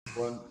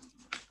Everyone.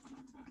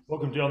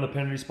 Welcome to On the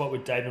Penalty Spot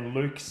with Dave and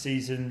Luke,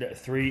 Season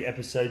 3,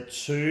 Episode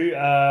 2.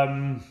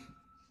 I'm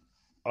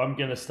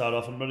going to start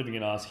off. I'm not even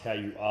going to ask how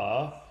you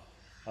are.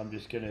 I'm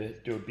just going to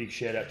do a big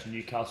shout out to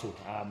Newcastle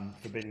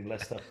for beating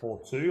Leicester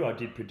 4-2. I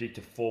did predict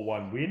a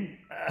 4-1 win.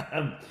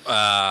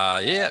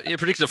 Yeah, you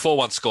predicted a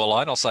 4-1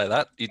 scoreline. I'll say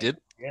that. You did.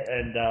 Yeah,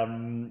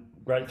 and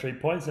great 3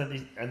 points.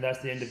 And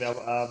that's the end of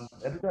our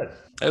episode.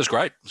 It was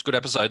great. It was a good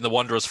episode. And the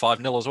Wanderers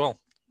 5-0 as well.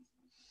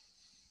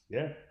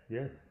 Yeah.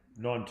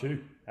 9-2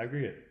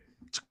 aggregate.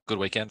 It's a good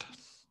weekend.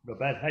 Not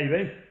bad. How you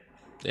been?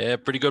 Yeah,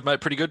 pretty good,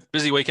 mate. Pretty good.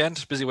 Busy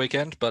weekend,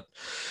 but,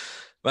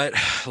 mate,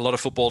 a lot of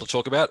football to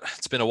talk about.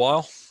 It's been a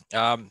while.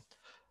 A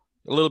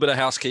little bit of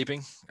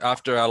housekeeping.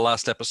 After our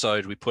last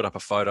episode, we put up a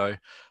photo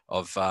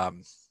of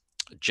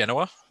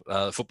Genoa,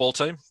 the football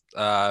team,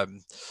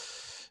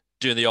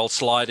 doing the old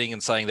sliding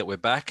and saying that we're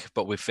back,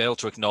 but we failed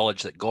to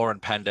acknowledge that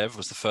Goran Pandev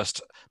was the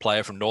first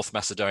player from North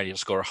Macedonia to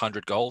score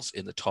 100 goals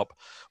in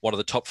one of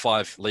the top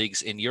 5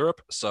 leagues in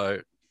Europe.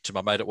 So to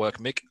my mate at work,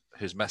 Mick,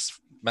 who's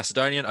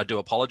Macedonian, I do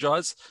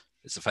apologise.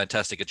 It's a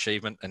fantastic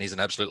achievement, and he's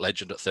an absolute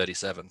legend at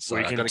 37. So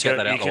I've got to get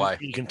that out of the way.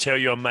 You can tell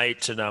your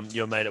mate and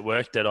your mate at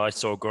work that I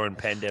saw Goran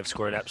Pandev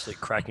score an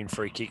absolute cracking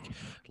free kick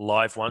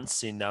live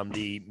once in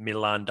the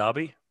Milan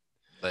derby.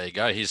 There you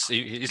go. He's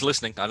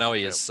listening. I know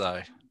he is.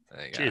 So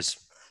there you go. Cheers.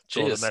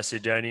 All the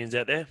Macedonians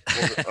out there,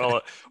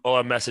 all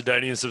our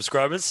Macedonian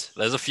subscribers.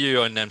 There's a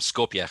few in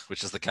Skopje,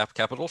 which is the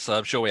capital, so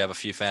I'm sure we have a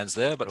few fans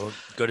there. But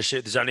got to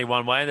share. There's only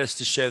one way, and that's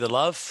to share the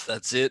love.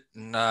 That's it.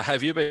 And how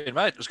have you been,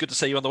 mate? It was good to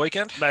see you on the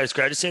weekend. Mate, it's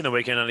great to see you on the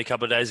weekend. Only a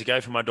couple of days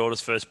ago for my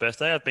daughter's first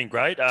birthday. It's been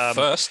great.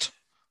 First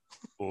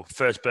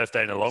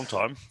birthday in a long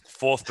time.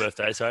 Fourth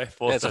birthday, sorry.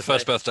 It's her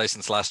first birthday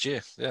since last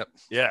year.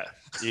 Yeah,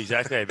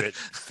 exactly. But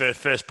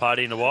first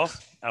party in a while.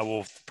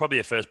 Probably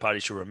a first party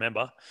she'll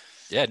remember.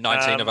 Yeah,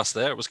 19 of us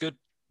there. It was good.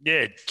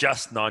 Yeah,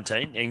 just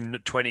 19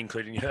 and 20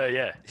 including her.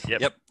 Yeah.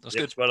 Yep. That's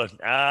good. Well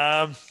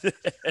done.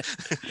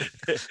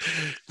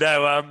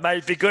 No, mate,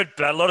 it'd be good.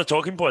 But a lot of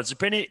talking points. It's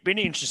been an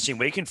interesting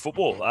week in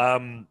football.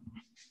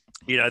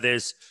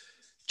 There's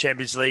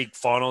Champions League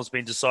finals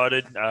been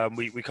decided.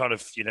 We kind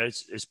of,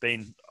 it's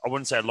been, I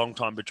wouldn't say a long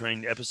time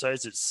between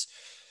episodes. It's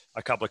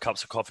a couple of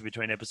cups of coffee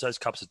between episodes,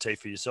 cups of tea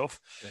for yourself.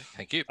 Yeah,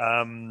 thank you.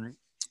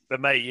 But,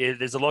 mate, yeah,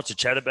 there's a lot to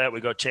chat about.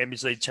 We've got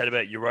Champions League, chat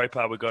about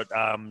Europa. We've got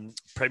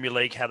Premier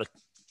League, I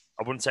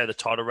wouldn't say the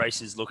title race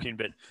is looking,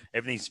 but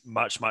everything's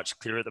much, much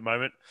clearer at the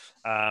moment.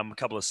 A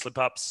couple of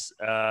slip-ups.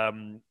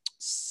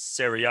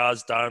 Serie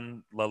A's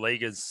done. La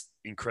Liga's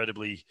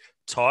incredibly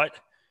tight.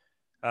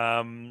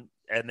 And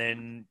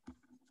then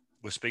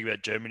we'll speak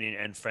about Germany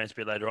and France a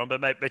bit later on.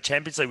 But, mate,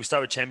 Champions League, we'll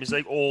start with Champions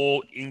League.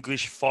 All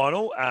English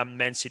final,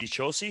 Man City,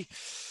 Chelsea.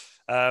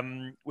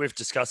 We've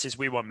discussed this.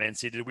 We want Man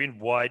City to win.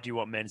 Why do you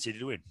want Man City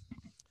to win?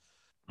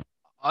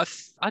 I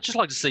just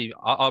like to see.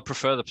 I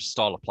prefer the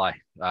style of play,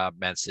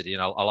 Man City,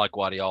 and I like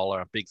Guardiola.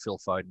 I'm a big Phil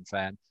Foden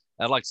fan.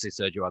 I'd like to see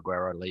Sergio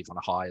Aguero leave on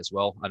a high as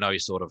well. I know he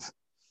sort of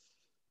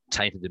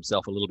tainted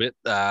himself a little bit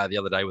the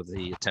other day with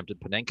the attempted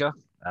Panenka.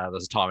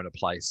 There's a time and a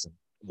place, and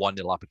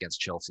 1-0 up against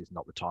Chelsea is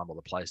not the time or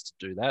the place to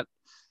do that.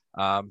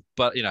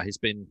 But he's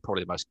been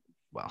probably the most,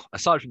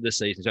 aside from this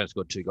season, he's only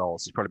scored 2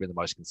 goals. He's probably been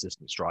the most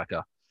consistent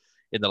striker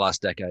in the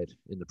last decade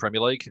in the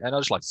Premier League, and I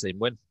just like to see him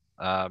win.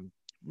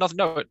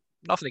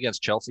 Nothing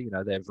against Chelsea.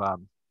 They've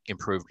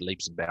improved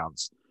leaps and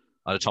bounds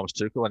under Thomas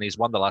Tuchel, and he's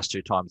won the last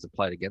 2 times they've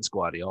played against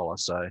Guardiola.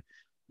 So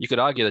you could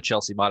argue that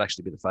Chelsea might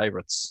actually be the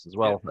favourites as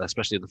well,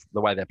 especially the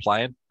way they're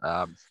playing.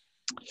 I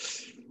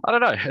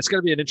don't know. It's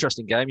going to be an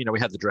interesting game. We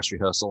had the dress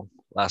rehearsal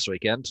last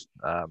weekend.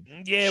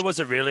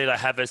 Was it really? Like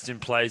Havertz didn't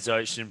play,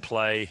 Zoch didn't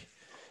play.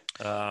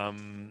 De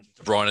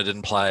Bruyne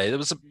didn't play. There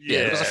was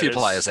a few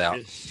players out.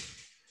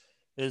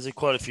 There's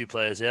quite a few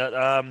players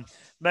out.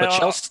 But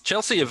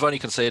Chelsea have only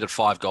conceded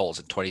 5 goals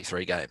in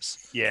 23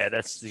 games. Yeah,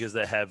 that's because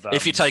they have...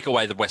 if you take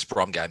away the West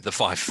Brom game, the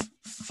 5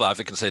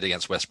 they conceded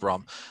against West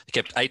Brom, they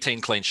kept 18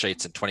 clean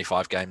sheets in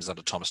 25 games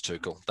under Thomas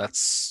Tuchel.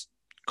 That's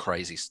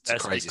crazy.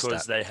 That's crazy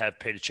because stat. They have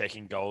Peter Cech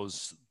in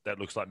goals that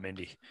looks like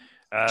Mendy.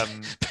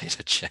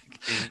 Peter Cech.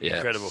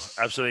 Incredible.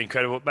 Absolutely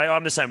incredible. Mate,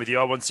 I'm the same with you.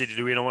 I want City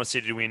to win. I want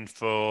City to win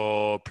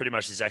for pretty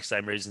much the exact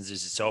same reasons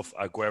as yourself,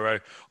 Aguero.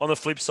 On the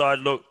flip side,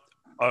 look,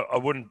 I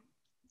wouldn't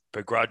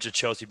begrudge a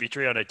Chelsea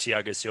victory. I know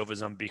Thiago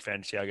Silva's. I'm a big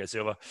fan of Thiago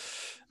Silva.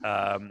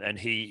 And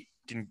he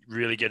didn't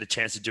really get a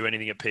chance to do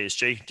anything at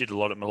PSG. Did a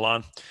lot at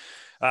Milan.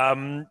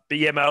 But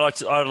yeah,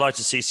 mate, I'd like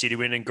to see City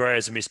win, and Gray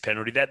has a missed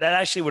penalty. That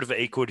actually would have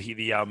equaled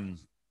the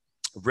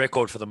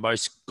record for the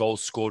most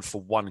goals scored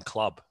for one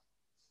club.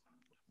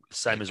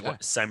 Same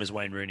as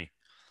Wayne Rooney.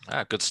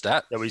 Good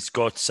stat. So he's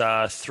got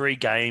 3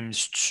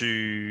 games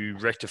to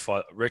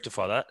rectify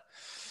that.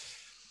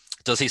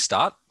 Does he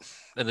start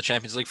in the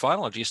Champions League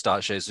final, or do you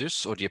start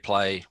Jesus, or do you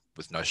play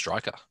with no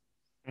striker?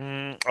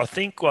 I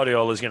think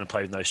Guardiola is going to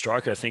play with no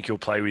striker. I think he'll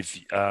play with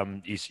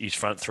his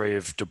front 3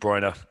 of De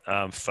Bruyne,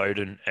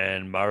 Foden,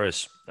 and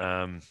Mahrez.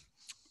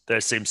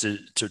 That seems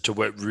to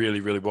work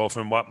really, really well for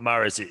him.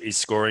 Mahrez is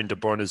scoring. De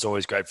Bruyne is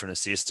always great for an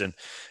assist, and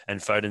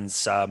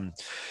Foden's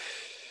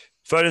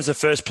Foden's the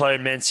first player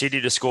in Man City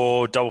to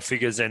score double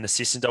figures and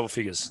assist in double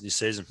figures this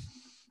season.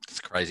 It's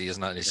crazy,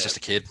 isn't it? He's just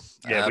a kid.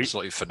 Yeah,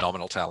 Absolutely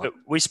phenomenal talent.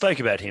 We spoke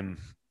about him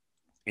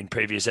in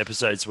previous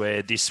episodes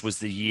where this was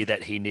the year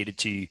that he needed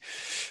to,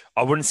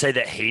 I wouldn't say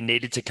that he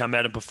needed to come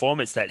out and perform.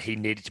 It's that he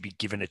needed to be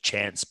given a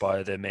chance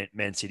by the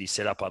Man City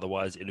setup.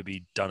 Otherwise, it'll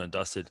be done and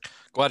dusted.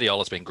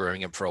 Guardiola's been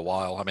grooming him for a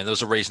while. I mean, there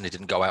was a reason he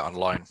didn't go out on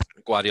loan.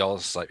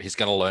 Guardiola's like, he's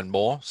going to learn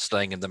more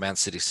staying in the Man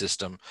City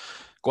system.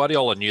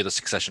 Guardiola knew the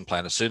succession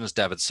plan. As soon as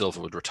David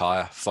Silva would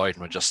retire, Foden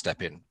would just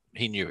step in.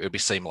 He knew it would be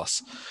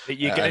seamless. And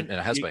it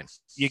has been.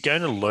 You're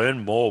going to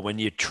learn more when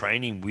you're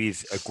training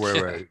with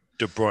Aguero,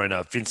 De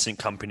Bruyne, Vincent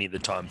Kompany at the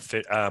time,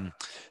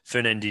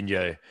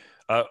 Fernandinho.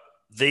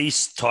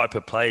 These type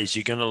of players,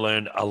 you're going to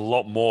learn a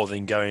lot more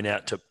than going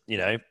out to,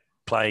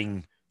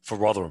 playing for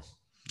Rotherham.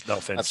 No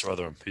offense to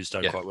Rotherham, who's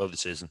done quite well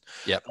this season.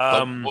 Yeah.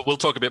 We'll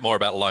talk a bit more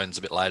about loans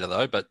a bit later,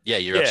 though. But yeah,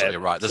 you're absolutely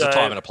right. There's a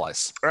time and a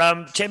place.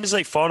 Champions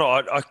League final,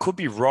 I could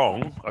be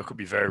wrong. I could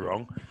be very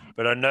wrong.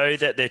 But I know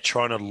that they're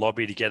trying to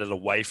lobby to get it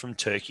away from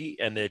Turkey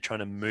and they're trying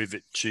to move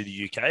it to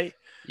the UK.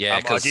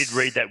 Yeah, I did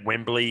read that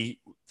Wembley,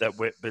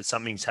 but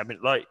something's happened.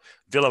 Like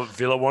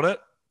Villa want it.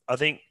 I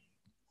think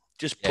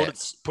just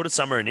put it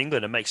somewhere in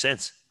England. It makes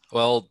sense.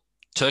 Well,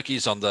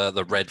 Turkey's on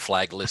the red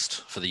flag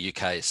list for the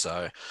UK,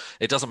 so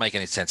it doesn't make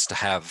any sense to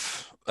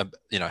have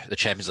the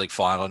Champions League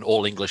final, an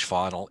all-English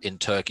final in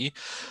Turkey.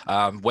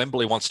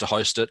 Wembley wants to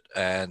host it,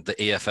 and the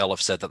EFL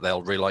have said that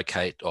they'll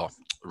relocate or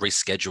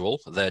reschedule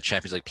their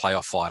Champions League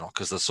playoff final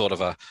because there's sort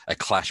of a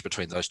clash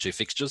between those two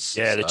fixtures.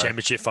 Yeah, the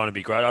Championship final would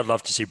be great. I'd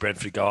love to see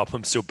Brentford go up.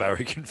 I'm still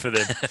barracking for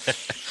them.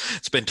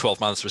 It's been 12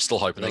 months. We're still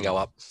hoping they go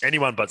up.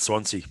 Anyone but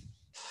Swansea.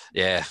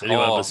 Yeah.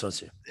 Anyone but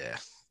Swansea. Yeah.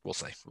 We'll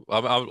see.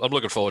 I'm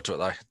looking forward to it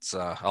though.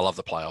 I love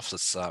the playoffs.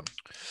 It's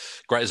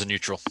great as a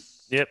neutral.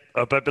 Yep,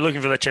 but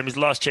looking for that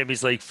last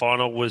Champions League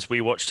final was we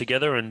watched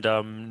together, and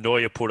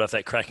Neuer pulled off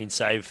that cracking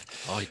save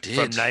he did.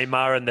 from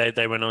Neymar, and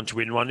they went on to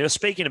win one. Now,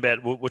 speaking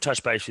about, we'll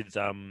touch base with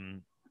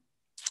on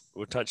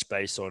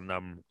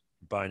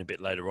Bone a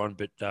bit later on,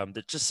 but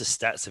just the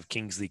stats of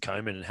Kingsley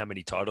Coman and how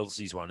many titles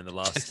he's won in the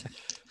last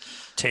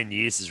 10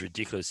 years is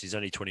ridiculous. He's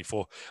only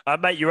 24.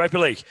 Mate, Europa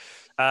League.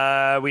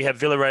 We have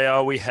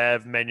Villarreal, we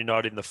have Man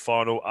United in the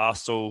final,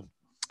 Arsenal.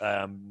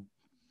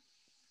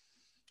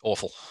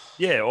 Awful.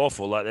 Yeah,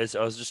 awful. I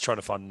was just trying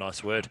to find a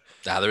nice word.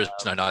 No, there is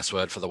no nice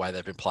word for the way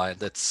they've been playing.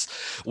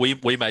 We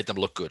made them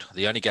look good.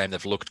 The only game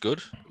they've looked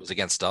good was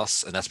against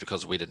us, and that's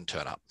because we didn't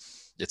turn up.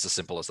 It's as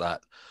simple as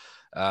that.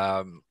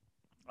 I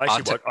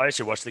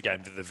actually watched the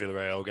game, the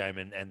Villarreal game,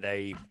 and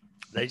they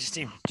just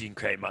didn't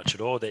create much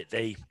at all.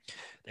 They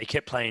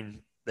kept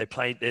playing.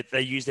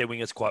 They used their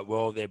wingers quite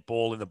well. Their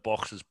ball in the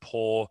box was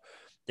poor.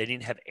 They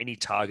didn't have any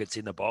targets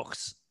in the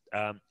box.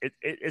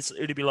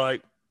 It'd be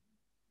like,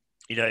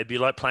 it'd be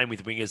like playing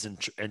with wingers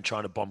and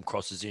trying to bomb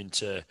crosses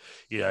into,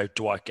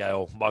 Dwight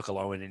Gale, Michael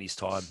Owen in his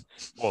time.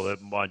 Well,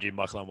 mind you,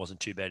 Michael Owen wasn't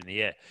too bad in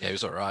the air. Yeah, he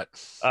was all right.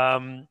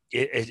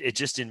 It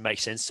just didn't make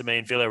sense to me.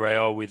 And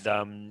Villarreal with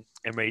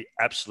Emery,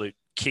 absolute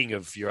king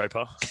of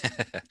Europa.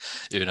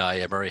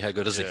 Unai Emery, how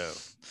good is he?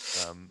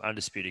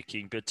 Undisputed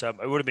king. But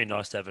it would have been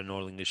nice to have an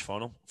all-English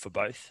final for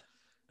both.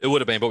 It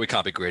would have been, but we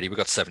can't be greedy. We've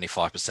got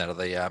 75% of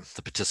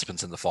the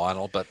participants in the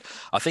final. But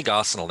I think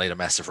Arsenal need a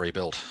massive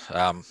rebuild.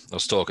 I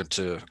was talking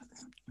to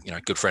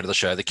good friend of the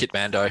show, the Kit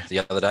Mando, the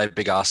other day,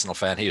 big Arsenal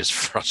fan. He was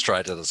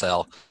frustrated as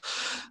hell.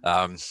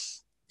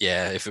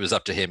 If it was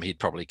up to him, he'd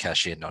probably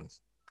cash in on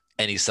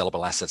any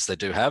sellable assets they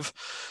do have.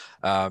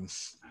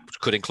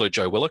 Could include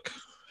Joe Willock.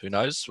 Who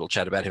knows? We'll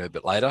chat about him a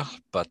bit later.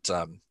 But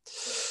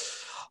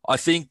I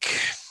think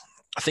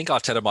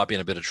Arteta might be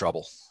in a bit of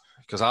trouble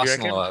because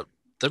Arsenal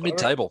they're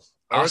mid-table.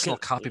 Arsenal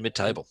can't be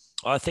mid-table.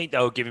 I think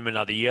they'll give him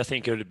another year. I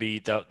think it would be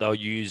they'll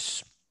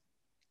use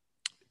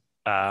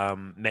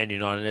Man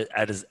United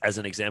as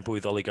an example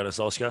with Ole Gunnar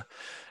Solskjaer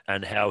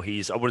and how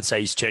I wouldn't say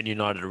he's turned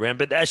United around,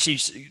 but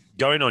actually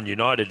going on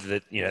United,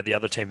 that the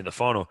other team in the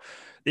final,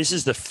 this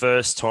is the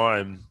first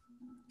time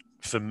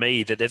for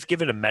me that they've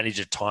given a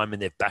manager time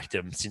and they've backed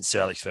him since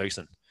Sir Alex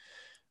Ferguson.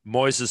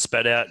 Moyes has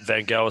spat out,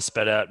 Van Gaal has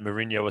spat out,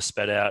 Mourinho has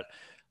spat out,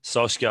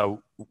 Solskjaer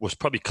was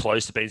probably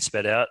close to being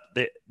spat out.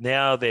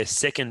 Now they're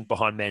second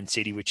behind Man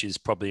City, which is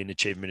probably an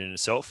achievement in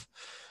itself.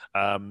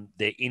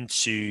 They're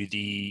into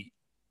the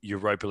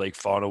Europa League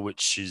final,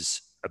 which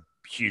is a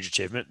huge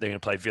achievement. They're going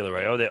to play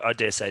Villarreal. I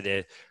dare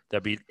say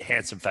they'll be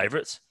handsome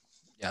favourites.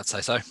 Yeah, I'd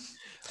say so.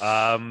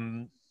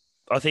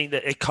 I think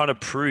that it kind of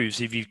proves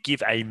if you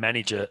give a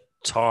manager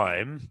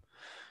time,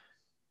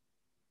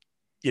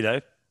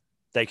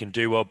 they can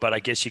do well. But I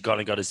guess you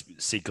kind of got to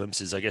see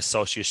glimpses. I guess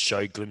Solskjaer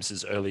showed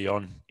glimpses early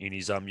on in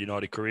his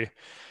United career.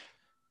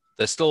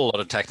 There's still a lot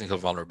of technical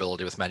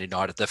vulnerability with Man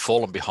United. They've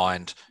fallen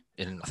behind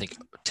in, I think,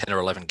 10 or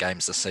 11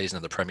 games this season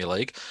in the Premier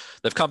League.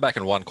 They've come back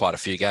and won quite a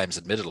few games,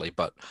 admittedly,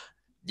 but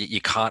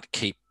you can't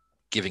keep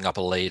giving up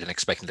a lead and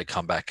expecting to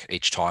come back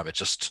each time.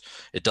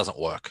 It doesn't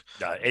work.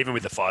 No, even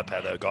with the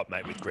firepower they've got,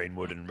 mate, with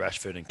Greenwood and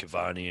Rashford and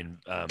Cavani and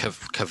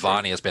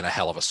Cavani has been a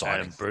hell of a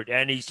signing.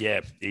 And he's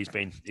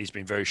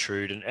been very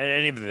shrewd,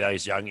 and even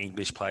those young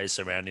English players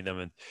surrounding them,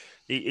 and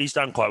he's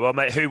done quite well,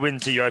 mate. Who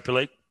wins the Europa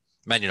League?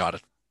 Man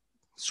United.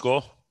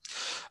 Score?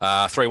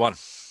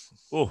 3-1.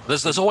 Oh,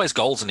 there's always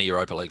goals in the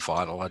Europa League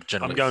final. I'm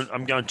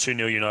going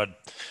 2-0 United.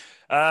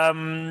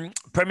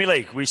 Premier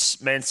League,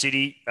 Man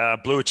City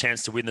blew a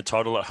chance to win the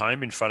title at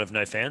home in front of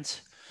no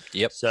fans.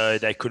 Yep. So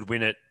they could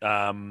win it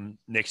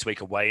next week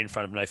away in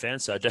front of no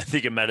fans. So I don't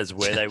think it matters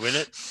where they win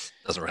it.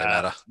 Doesn't really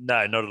matter.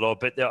 No, not at all.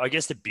 But I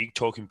guess the big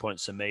talking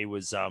points for me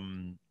was a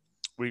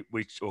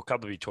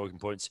couple of big talking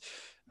points.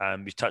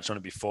 We touched on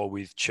it before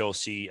with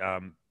Chelsea.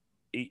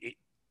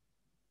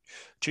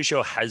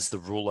 Tuchel has the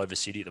rule over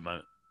City at the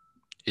moment.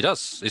 He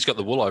does. He's got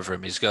the wool over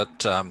him. He's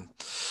got.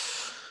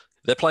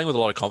 They're playing with a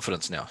lot of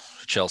confidence now,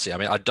 Chelsea. I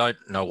mean, I don't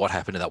know what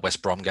happened in that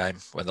West Brom game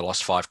when they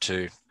lost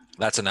 5-2.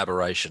 That's an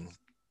aberration.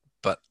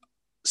 But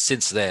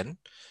since then,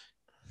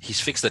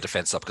 he's fixed the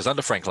defence up because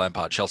under Frank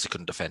Lampard, Chelsea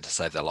couldn't defend to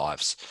save their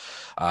lives.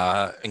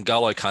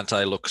 N'Golo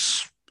Kante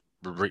looks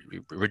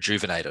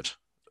rejuvenated.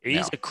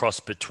 He's a cross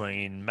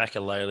between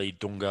Makelele,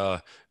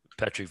 Dunga,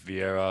 Patrick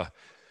Vieira,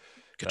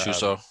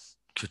 Gattuso,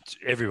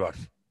 everyone.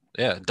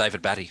 Yeah,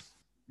 David Batty.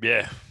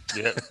 Yeah,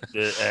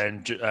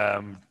 and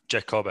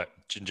Jack Colback,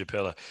 Ginger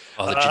Pillow.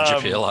 Oh, the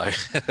Ginger Pillow.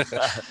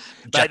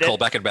 Jack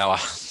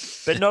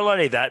Colbackenbauer. But not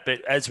only that,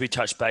 but as we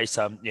touched base,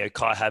 Kai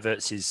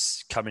Havertz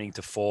is coming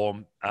into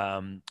form.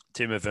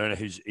 Timo Werner,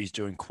 he's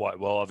doing quite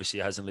well. Obviously,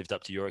 hasn't lived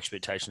up to your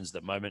expectations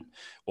at the moment,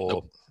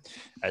 or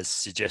as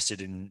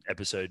suggested in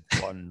episode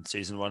 1,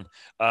 season 1.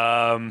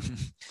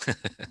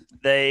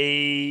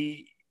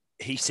 He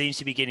seems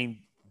to be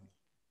getting,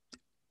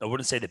 I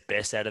wouldn't say the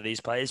best out of these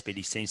players, but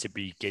he seems to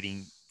be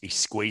he's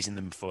squeezing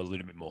them for a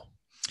little bit more.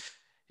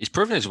 He's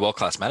proven he's a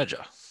world-class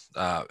manager.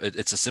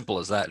 It's as simple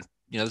as that.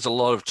 There's a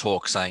lot of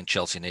talk saying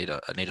Chelsea need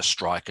a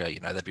striker.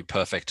 They'd be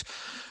perfect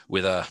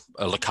with a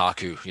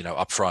Lukaku,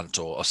 up front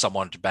or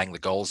someone to bang the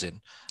goals in.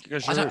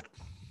 They've got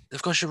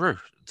Giroud.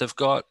 They've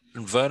got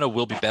Werner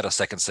will be better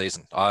second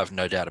season. I have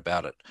no doubt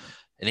about it.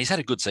 And he's had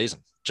a good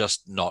season,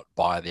 just not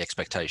by the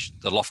expectation,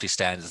 the lofty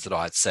standards that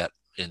I had set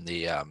in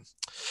the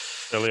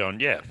early on,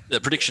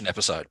 the prediction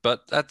episode.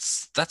 But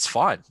that's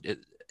fine.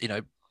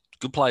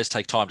 Good players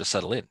take time to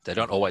settle in. They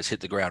don't always hit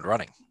the ground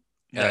running.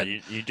 No,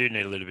 you do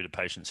need a little bit of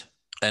patience.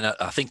 And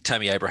I think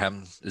Tammy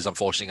Abraham is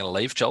unfortunately going to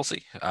leave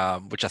Chelsea,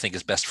 which I think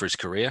is best for his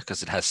career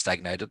because it has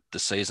stagnated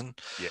this season.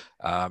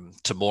 Yeah.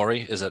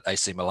 Tamori is at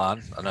AC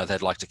Milan. I know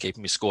they'd like to keep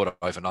him. He scored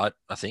overnight,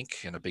 I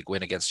think, in a big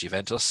win against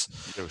Juventus.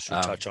 We'll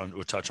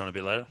touch on a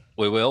bit later.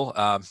 We will.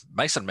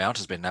 Mason Mount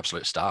has been an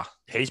absolute star.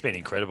 He's been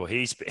incredible.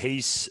 He's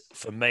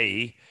for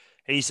me,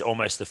 he's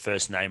almost the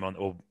first name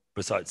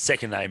besides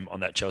second name on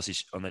that Chelsea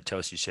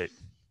sheet.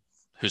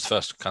 Who's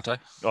first? Kante?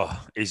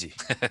 Oh, easy.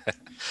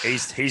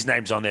 His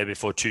name's on there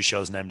before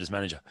Tuchel's named as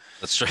manager.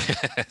 That's true.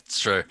 It's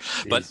true.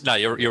 But no,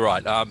 you're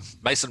right.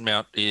 Mason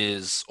Mount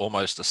is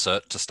almost a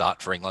cert to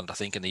start for England, I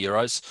think, in the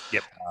Euros.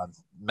 Yep.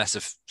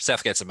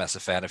 Southgate's a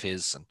massive fan of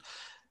his, and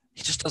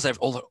he just does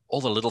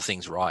all the little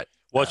things right.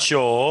 What's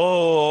your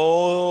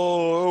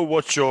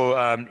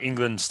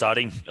England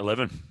starting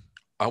 11?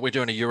 Aren't we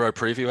doing a Euro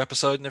preview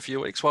episode in a few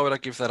weeks? Why would I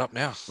give that up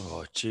now?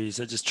 Oh, geez.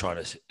 I'm just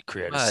trying to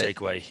create a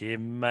segue here,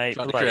 mate.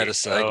 Trying to create a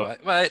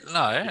segue. Mate,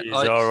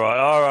 no. All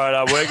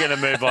right. We're going to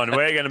move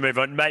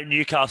on. Mate,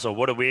 Newcastle,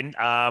 what a win.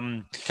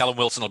 Callum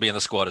Wilson will be in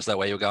the squad. Is that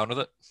where you're going with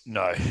it?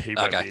 No, he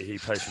won't be. He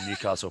plays for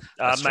Newcastle.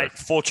 Mate,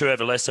 4-2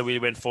 over Leicester. We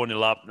went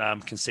 4-0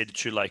 up, conceded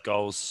 2 late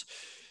goals.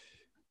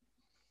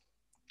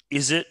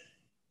 Is it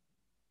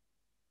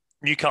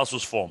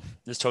Newcastle's form?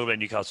 Let's talk about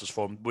Newcastle's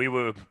form. We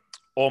were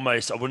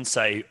almost, I wouldn't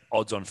say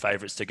odds on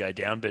favourites to go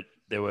down, but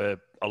there were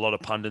a lot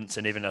of pundits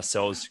and even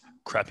ourselves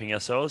crapping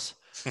ourselves.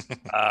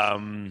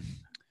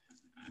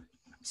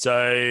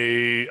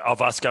 So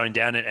of us going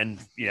down and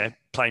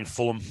playing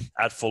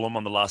at Fulham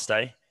on the last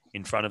day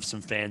in front of some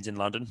fans in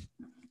London.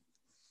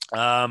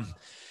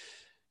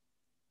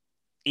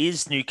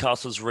 Is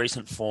Newcastle's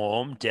recent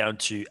form down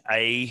to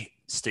A,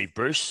 Steve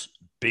Bruce,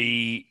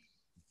 B,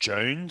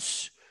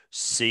 Jones,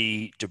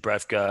 C,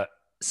 Dubravka,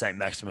 St.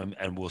 Maximum,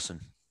 and Wilson?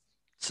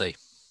 C.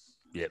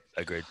 Yep,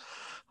 agreed.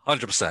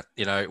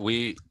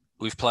 100%.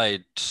 We've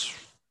played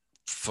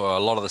for a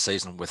lot of the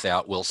season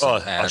without Wilson.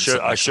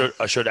 I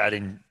should add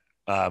in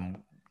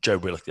Joe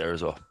Willock there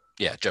as well.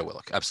 Yeah, Joe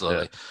Willock,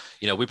 absolutely.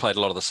 Yeah. We played a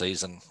lot of the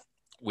season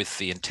with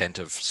the intent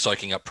of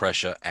soaking up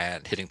pressure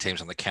and hitting teams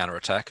on the counter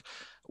attack.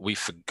 We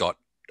forgot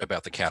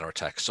about the counter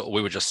attack, so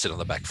we would just sit on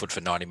the back foot for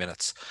 90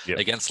 minutes. Yep.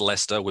 Against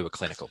Leicester, we were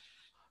clinical.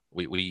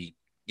 We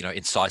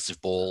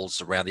incisive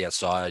balls around the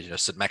outside,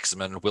 St.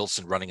 Maximin,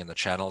 Wilson running in the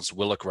channels,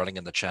 Willock running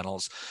in the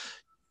channels,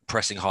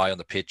 pressing high on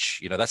the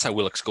pitch. That's how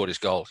Willock scored his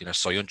goal.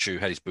 Soyuncu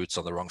had his boots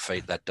on the wrong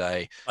feet that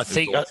day. I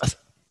think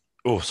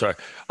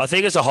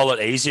it's a whole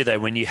lot easier though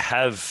when you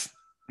have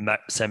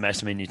Sam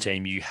Maximin in your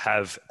team, you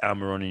have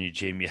Almiron in your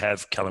team, you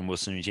have Callum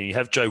Wilson in your team, you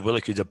have Joe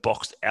Willock, who's a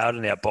out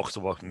and out box to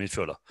box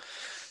midfielder,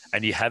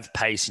 and you have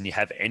pace and you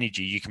have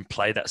energy, you can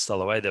play that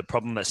style away. The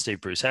problem that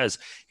Steve Bruce has,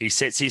 he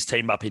sets his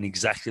team up in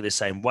exactly the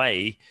same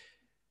way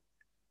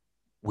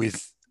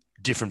with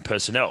different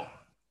personnel.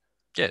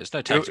 Yeah, there's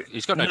no tactical.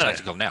 He's got no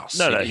tactical nous.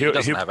 No, he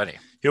doesn't have any.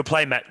 He'll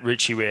play Matt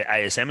Ritchie where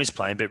ASM is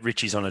playing, but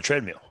Ritchie's on a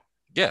treadmill.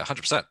 Yeah,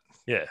 100%.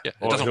 Yeah, it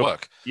doesn't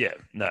work. Yeah,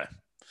 no.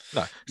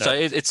 So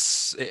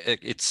it's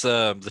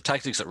the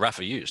tactics that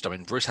Rafa used. I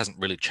mean, Bruce hasn't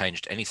really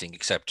changed anything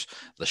except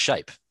the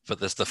shape, but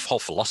there's the whole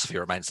philosophy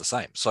remains the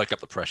same: soak up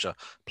the pressure,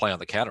 play on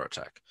the counter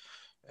attack,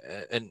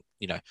 and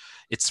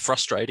it's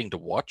frustrating to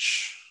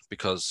watch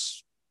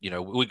because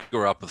we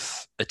grew up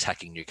with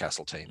attacking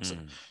Newcastle teams.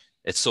 And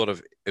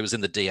it was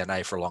in the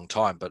DNA for a long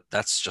time, but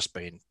that's just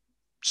been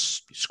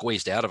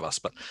squeezed out of us.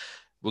 But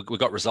we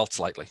got results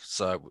lately,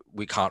 so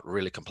we can't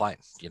really complain.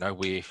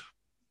 We're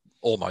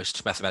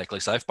almost mathematically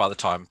safe. By the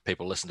time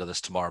people listen to this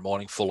tomorrow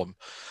morning, Fulham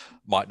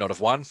might not have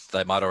won.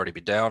 They might already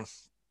be down.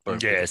 So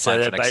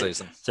next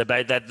season. So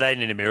they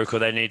need a miracle.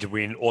 They need to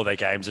win all their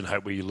games and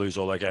hope we lose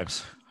all their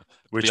games.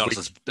 To be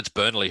honest, it's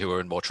Burnley who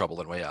are in more trouble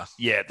than we are.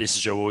 Yeah, this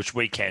is true, which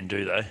we can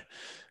do though.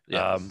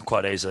 Yeah.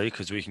 Quite easily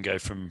because we can go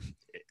from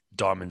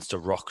diamonds to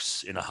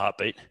rocks in a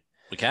heartbeat.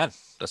 We can.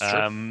 That's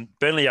true.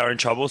 Burnley are in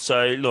trouble.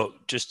 So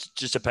look, just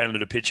to paint a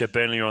little picture,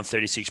 Burnley are on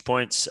 36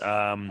 points.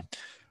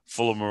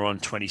 Fulham are on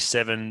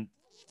 27.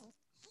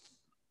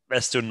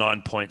 That's still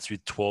 9 points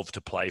with 12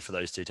 to play for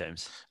those two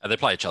teams. And they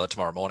play each other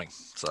tomorrow morning.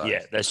 So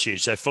yeah, that's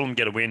huge. So Fulham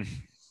get a win.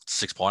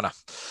 6-pointer.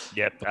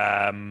 Yep.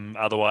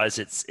 Otherwise,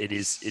 it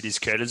is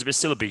curtains, but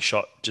still a big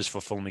shot just for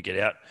Fulham to get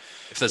out.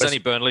 If there's any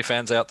Burnley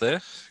fans out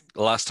there,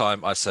 the last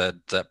time I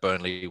said that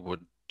Burnley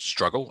would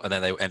struggle, and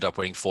then they end up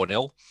winning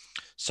 4-0.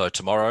 So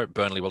tomorrow,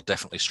 Burnley will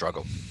definitely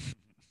struggle.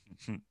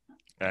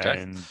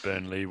 And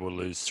Burnley will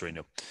lose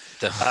 3-0.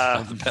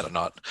 Better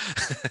not.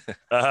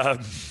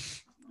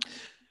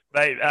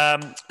 Mate,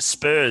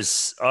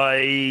 Spurs.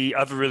 I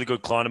have a really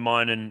good client of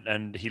mine,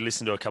 and he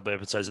listened to a couple of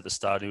episodes at the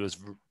start. He was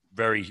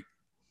very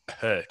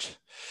hurt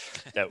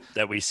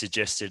that we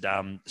suggested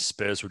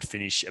Spurs would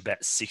finish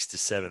about 6th to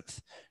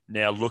 7th.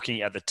 Now,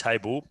 looking at the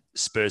table,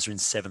 Spurs are in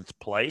 7th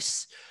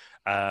place.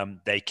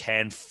 They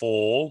can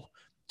fall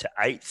to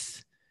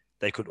 8th.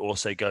 They could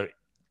also go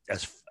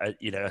as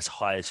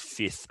high as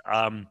 5th.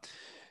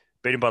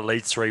 Beaten by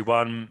Leeds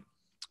 3-1.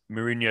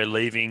 Mourinho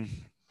leaving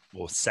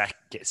or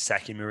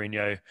sacking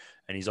Mourinho,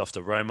 and he's off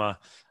to Roma.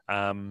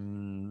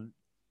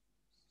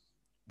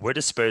 Where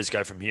does Spurs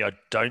go from here? I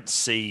don't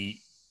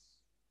see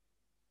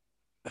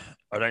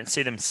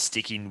them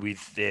sticking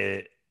with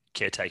their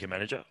caretaker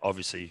manager,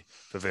 obviously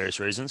for various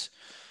reasons.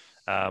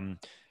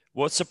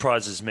 What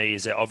surprises me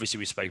is that obviously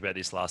we spoke about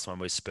this last one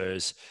where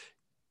Spurs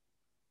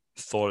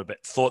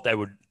thought they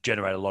would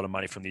generate a lot of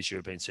money from this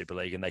European Super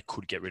League and they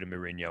could get rid of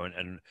Mourinho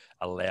and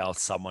allow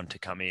someone to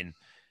come in.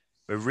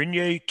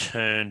 Mourinho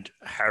turned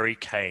Harry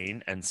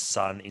Kane and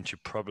Son into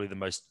probably the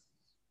most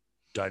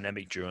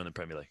dynamic duo in the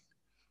Premier League.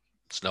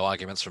 There's no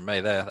arguments from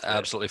me. They're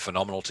absolutely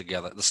phenomenal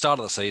together. At the start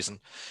of the season,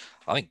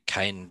 I think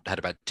Kane had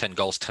about 10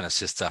 goals, 10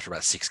 assists after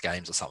about 6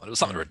 games or something.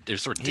 It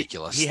was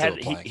ridiculous. He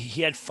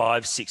had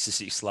 5, 6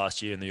 assists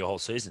last year in the whole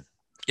season.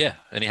 Yeah,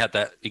 and he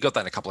got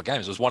that in a couple of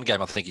games. There was one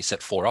game I think he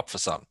set 4 up for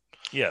Son.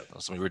 Yeah,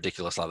 something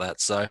ridiculous like that.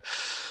 So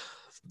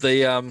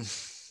the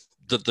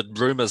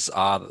rumours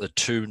are that the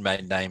 2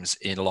 main names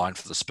in line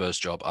for the Spurs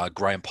job are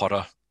Graham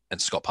Potter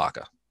and Scott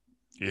Parker.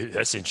 Yeah,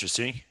 that's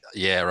interesting.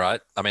 Yeah,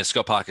 right. I mean,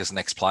 Scott Parker's the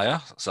next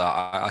player, so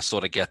I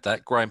sort of get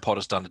that. Graham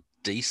Potter's done a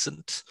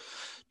decent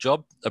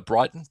job at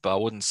Brighton, but I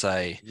wouldn't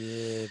say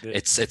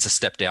it's a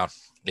step down.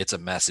 It's a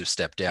massive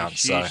step down.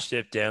 Huge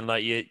step down.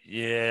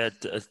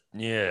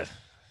 Yeah.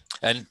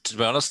 And to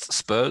be honest,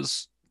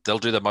 Spurs, they'll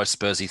do the most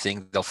Spursy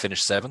thing. They'll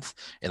finish 7th,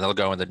 and they'll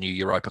go in the new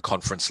Europa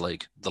Conference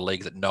League, the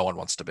league that no one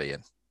wants to be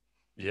in.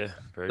 Yeah,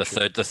 the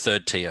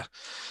third tier.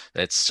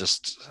 It's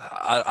just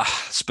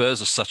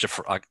Spurs are such a.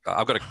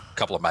 I've got a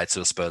couple of mates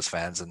who are Spurs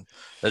fans, and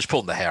they're just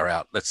pulling the hair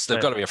out.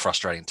 They've got to be a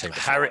frustrating team.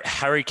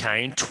 Harry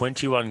Kane,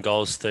 21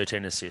 goals,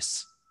 13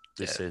 assists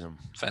this season.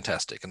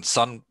 Fantastic, and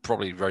Son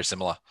probably very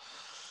similar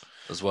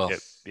as well.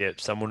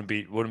 Yep. Some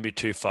wouldn't be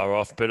too far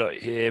off,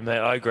 but yeah, mate,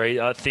 I agree.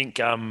 I think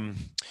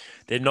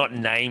they're not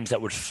names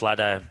that would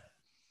flatter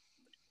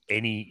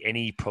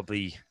any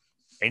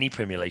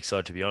Premier League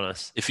side, to be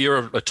honest. If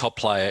you're a top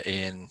player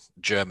in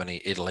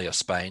Germany, Italy, or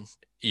Spain,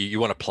 you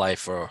want to play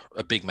for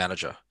a big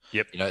manager.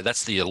 Yep.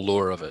 That's the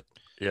allure of it.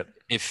 Yep.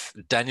 If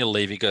Daniel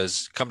Levy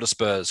goes, come to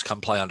Spurs,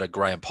 come play under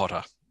Graham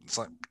Potter, it's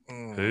like,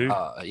 who?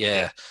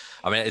 Yeah.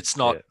 I mean, it's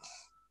not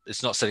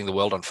setting the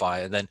world on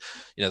fire. And then,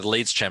 the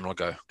Leeds chairman will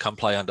go, come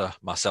play under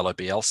Marcelo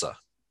Bielsa.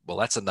 Well,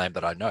 that's a name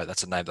that I know.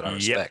 That's a name that I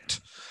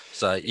respect.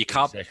 So you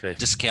can't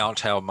discount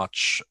how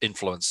much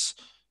influence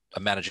a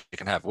manager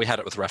can have. We had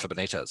it with Rafa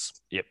Benitez.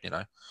 Yep.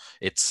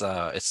 It's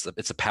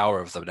the power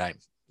of the name.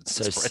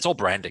 It's all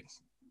branding.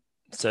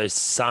 So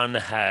Son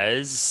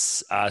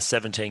has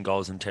 17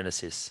 goals and 10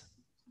 assists.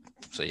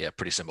 So yeah,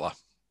 pretty similar.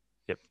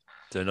 Yep.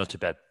 So not too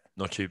bad.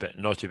 Not too bad.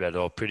 Not too bad at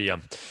all. Pretty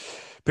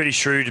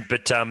shrewd,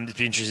 but it'd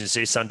be interesting to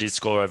see. Sun did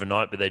score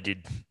overnight, but they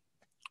did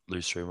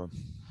lose 3-1.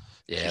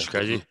 Yeah, It's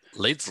crazy.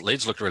 Leeds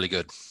looked really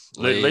good.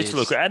 Leeds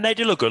look, and they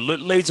do look good.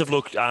 Leeds have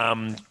looked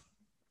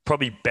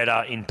probably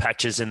better in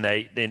patches than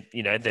they're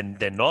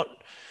not.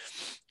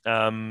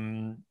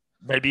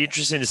 It'd be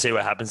interesting to see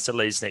what happens to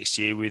Leeds next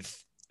year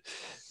with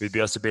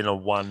Bielsa being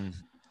on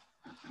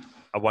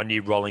a 1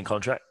 year rolling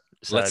contract.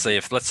 So let's see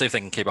if they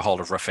can keep a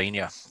hold of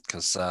Rafinha,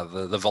 because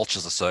the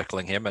vultures are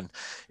circling him, and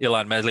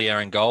Ilan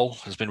Meslier in goal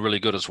has been really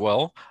good as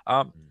well.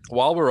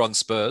 While we're on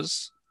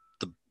Spurs,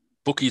 the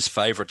bookies'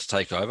 favourite to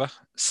take over,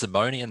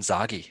 Simone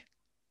Inzaghi.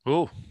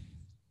 Ooh.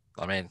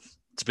 I mean,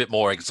 it's a bit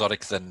more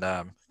exotic than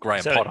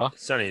Graham Potter.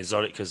 It's only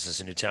exotic because it's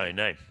an Italian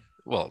name.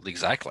 Well,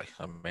 exactly.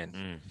 I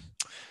mean,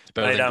 it's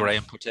better than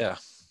Graham Potter.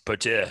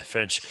 Potter,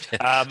 French.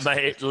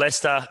 Mate,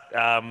 Leicester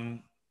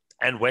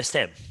and West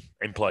Ham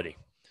imploding.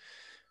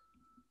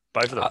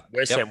 Both of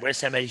them.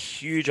 West Ham had a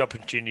huge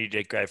opportunity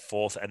to go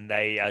fourth, and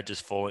they are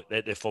just falling.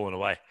 They're falling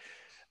away.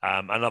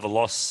 Another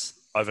loss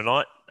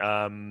overnight.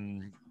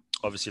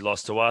 Obviously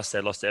lost to us. They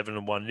lost to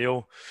Everton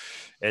 1-0.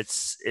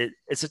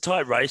 It's a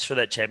tight race for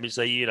that Champions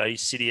League. You know,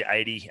 City at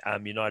 80,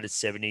 United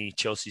 70,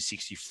 Chelsea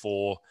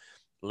 64,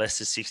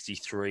 Leicester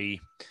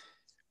 63,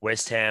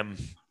 West Ham.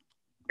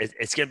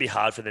 It's going to be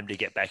hard for them to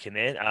get back in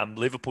there.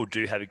 Liverpool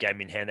do have a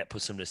game in hand that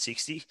puts them to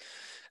 60.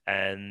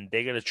 And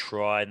they're going to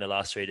try in the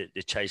last three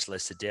to chase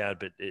Leicester down,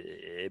 but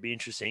it'd be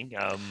interesting.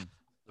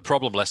 The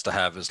problem Leicester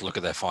have is look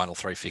at their final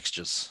three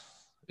fixtures.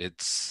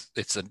 It's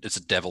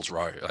a devil's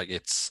row. Like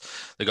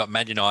they've got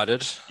Man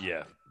United.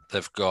 Yeah.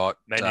 They've got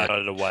Man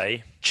United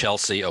away,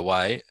 Chelsea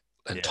away,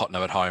 and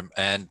Tottenham at home,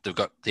 and they've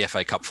got the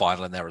FA Cup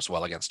final in there as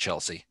well against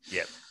Chelsea.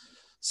 Yeah.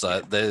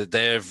 So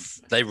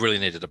they really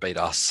needed to beat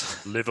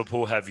us.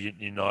 Liverpool have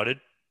United.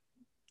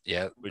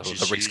 Yeah, which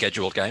is a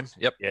rescheduled game.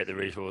 Yep. Yeah,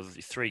 the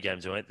 3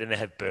 games away. Then they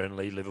have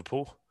Burnley,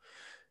 Liverpool,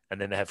 and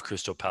then they have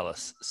Crystal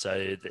Palace.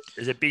 So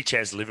there's a big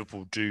chance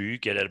Liverpool do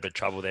get out of a bit of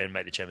trouble there and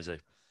make the Champions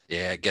League.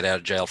 Yeah, get out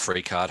of jail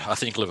free card. I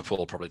think Liverpool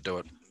will probably do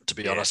it, to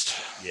be honest.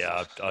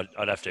 Yeah,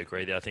 I'd have to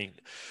agree there. I think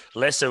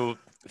Leicester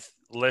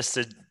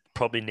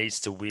probably needs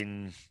to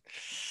win.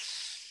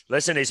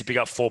 Leicester needs to pick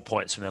up 4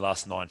 points from their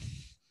last 9.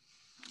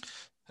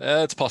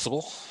 It's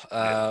possible.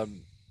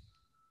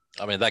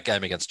 I mean, that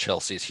game against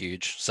Chelsea is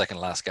huge. Second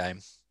last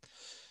game.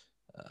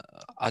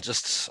 I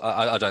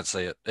don't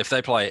see it. If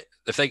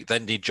they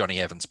need Johnny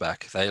Evans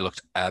back, they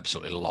looked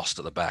absolutely lost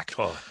at the back.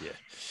 Oh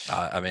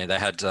yeah. I mean, they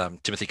had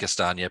Timothy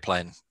Castagne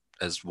playing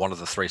as one of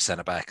the 3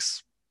 centre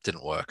backs.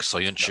 Didn't work.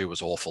 Soyuncu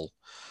was awful.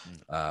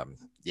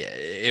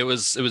 It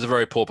was a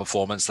very poor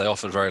performance. They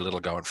offered very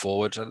little going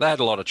forward, and they had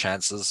a lot of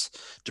chances.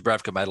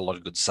 Dubravka made a lot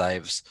of good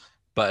saves,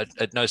 but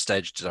at no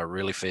stage did I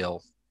really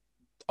feel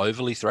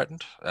overly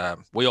threatened.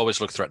 We always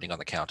look threatening on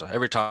the counter.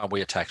 Every time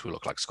we attacked, we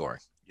looked like scoring.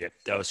 Yeah,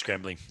 that was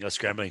scrambling.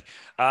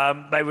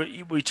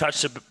 Maybe we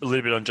touched a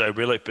little bit on Joe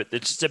Willock, but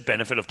it's just a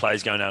benefit of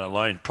players going out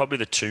alone. Probably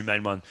the two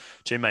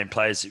main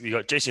players. We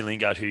got Jesse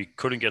Lingard, who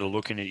couldn't get a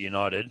look in at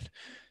United,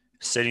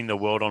 setting the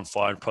world on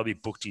fire and probably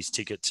booked his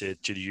ticket to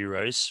the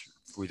Euros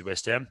with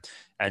West Ham.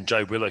 And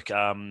Joe Willock,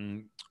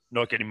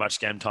 not getting much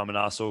game time in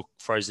Arsenal,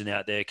 frozen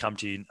out there, come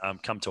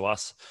to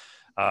us.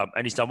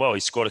 And he's done well. He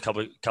scored a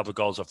couple of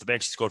goals off the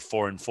bench. He scored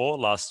 4 in 4.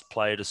 Last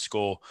player to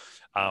score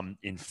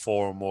in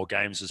 4 or more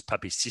games was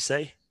Papi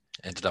Cissé.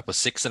 Ended up with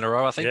 6 in a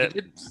row, I think he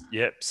did.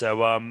 Yep.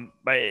 So,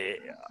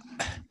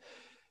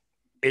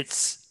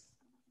 it's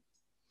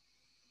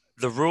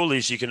the rule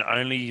is you can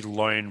only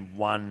loan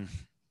 1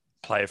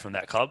 player from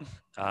that club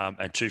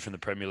and 2 from the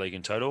Premier League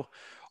in total.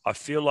 I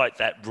feel like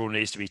that rule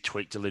needs to be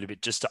tweaked a little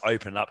bit just to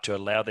open up to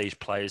allow these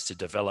players to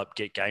develop,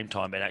 get game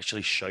time, and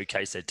actually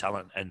showcase their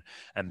talent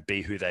and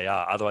be who they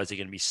are. Otherwise, they're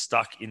going to be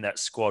stuck in that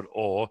squad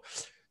or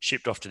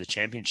shipped off to the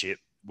Championship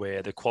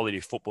where the quality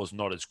of football is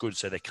not as good,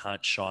 so they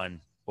can't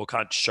shine or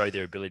can't show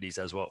their abilities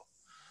as well.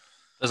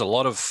 There's a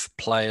lot of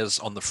players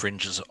on the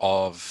fringes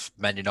of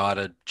Man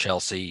United,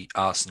 Chelsea,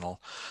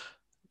 Arsenal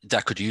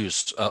that could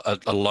use a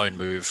loan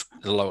move.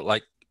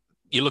 Like,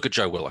 you look at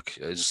Joe Willock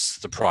as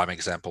the prime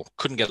example.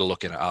 Couldn't get a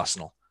look in at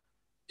Arsenal.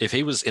 If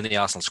he was in the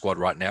Arsenal squad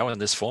right now in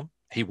this form,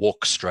 he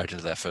walks straight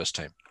into their first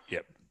team.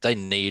 Yep. They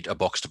need a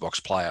box-to-box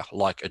player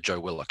like a Joe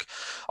Willock.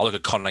 I look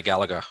at Conor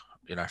Gallagher,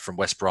 from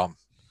West Brom,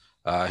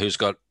 who's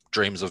got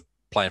dreams of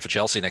playing for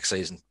Chelsea next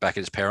season back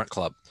at his parent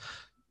club.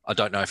 I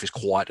don't know if he's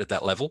quite at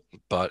that level,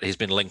 but he's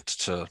been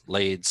linked to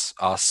Leeds,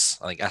 us,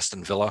 I think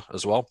Aston Villa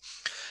as well.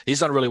 He's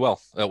done really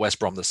well at West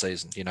Brom this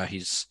season.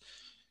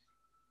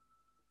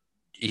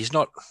 He's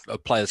not a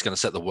player that's going to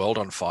set the world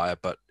on fire,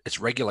 but it's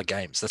regular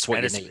games. That's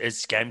what you need.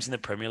 It's games in the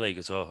Premier League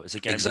as well. It's a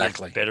game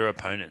against better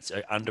opponents,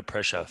 under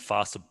pressure,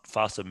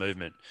 faster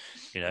movement,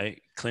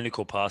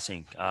 clinical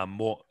passing,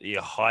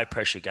 high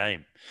pressure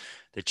game.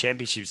 The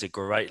Championship's a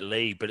great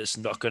league, but it's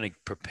not going to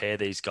prepare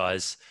these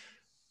guys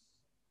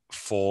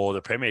for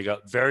the Premier League.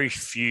 Got very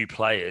few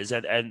players,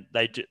 and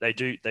they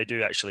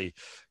do actually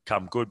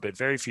come good, but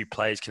very few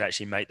players can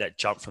actually make that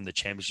jump from the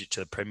Championship to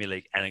the Premier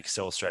League and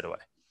excel straight away.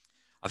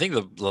 I think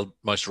the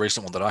most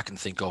recent one that I can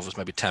think of was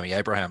maybe Tammy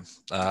Abraham.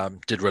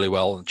 Did really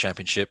well in the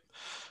championship,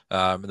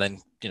 and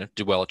then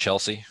did well at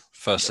Chelsea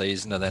first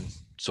season, and then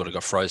sort of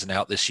got frozen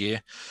out this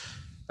year.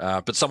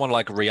 But someone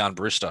like Rian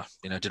Brewster,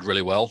 did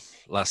really well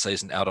last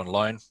season out on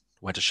loan.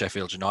 Went to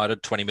Sheffield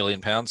United, £20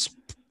 million,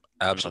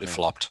 absolutely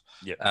flopped.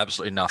 Yep.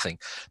 Absolutely nothing.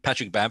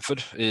 Patrick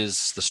Bamford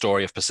is the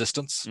story of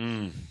persistence.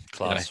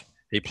 Class.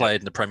 He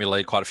played in the Premier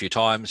League quite a few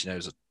times. He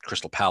was at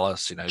Crystal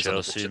Palace. He was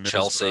Chelsea, at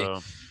Chelsea,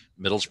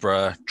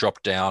 Middlesbrough,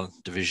 dropped down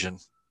division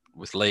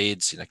with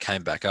Leeds.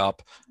 Came back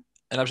up,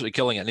 and absolutely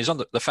killing it. And he's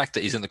on the fact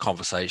that he's in the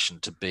conversation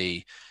to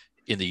be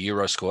in the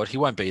Euro squad. He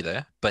won't be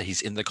there, but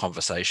he's in the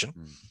conversation.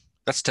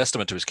 That's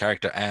testament to his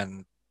character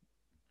and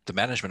the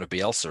management of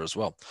Bielsa as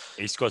well.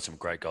 He's got some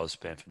great goals,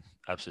 Bamford.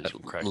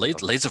 Absolutely great.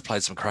 Leeds have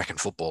played some cracking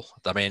football.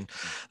 I mean,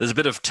 there's a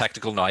bit of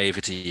tactical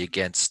naivety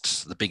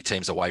against the big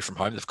teams away from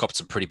home. They've copped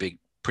some pretty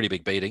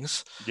big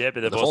beatings. Yeah,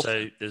 but they've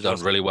also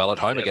done really well at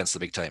home against the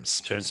big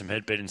teams. Turned some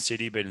head, beating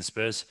City, beating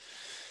Spurs,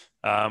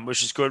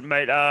 which is good,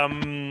 mate.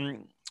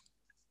 The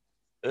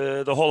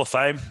Hall of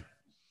Fame,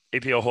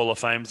 EPL Hall of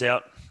Fame's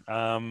out.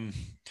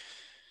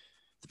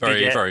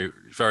 Very,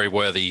 very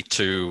worthy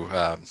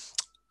to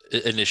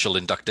initial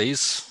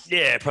inductees.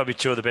 Yeah, probably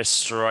two of the best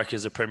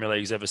strikers the Premier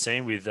League's ever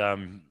seen, with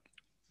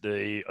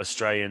the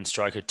Australian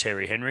striker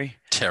Terry Henry.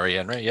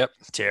 Yep.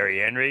 Terry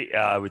Henry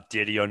with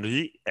Thierry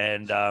Henry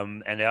and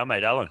our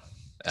mate Alan.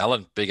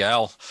 Big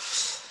Al.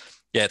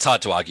 Yeah, it's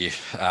hard to argue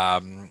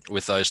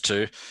with those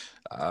two.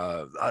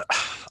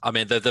 I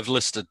mean, they've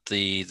listed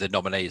the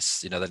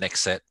nominees. The next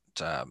set.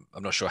 I'm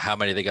not sure how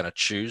many they're going to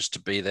choose to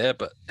be there,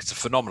 but it's a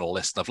phenomenal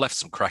list. They've left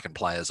some cracking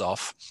players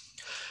off.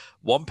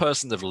 One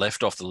person they've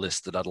left off the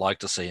list that I'd like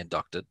to see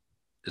inducted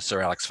is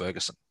Sir Alex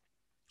Ferguson.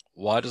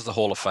 Why does the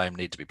Hall of Fame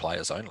need to be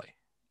players only?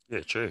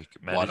 Yeah, true.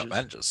 Why not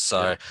managers?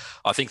 So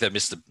I think they've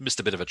missed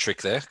a bit of a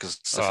trick there,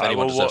 because if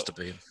anyone deserves to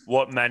be.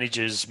 What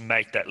managers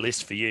make that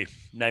list for you?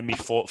 Name me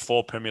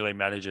four Premier League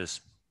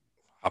managers.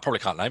 I probably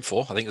can't name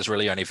four. I think there's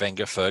really only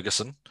Wenger,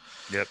 Ferguson.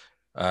 Yep.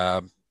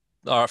 All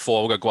right,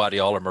 four. We'll go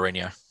Guardiola,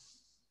 Mourinho.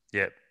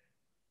 Yep.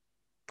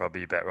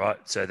 Probably about right.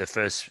 So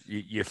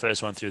your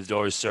first one through the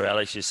door is Sir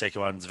Alex. Your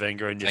second one's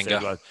Wenger, and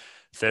your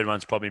third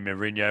one's probably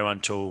Mourinho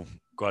until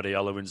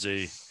Guardiola wins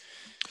the.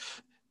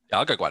 Yeah,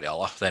 I'll go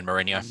Guardiola, then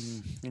Mourinho.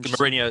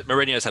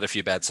 Mourinho's had a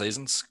few bad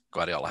seasons.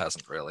 Guardiola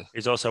hasn't really.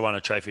 He's also won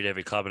a trophy at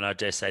every club, and I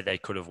dare say they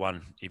could have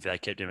won if they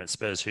kept him at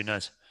Spurs. Who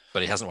knows?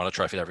 But he hasn't won a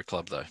trophy at every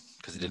club, though,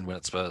 because he didn't win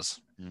at Spurs.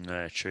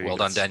 No, true. Well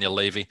done, Daniel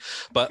Levy.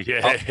 But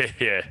yeah.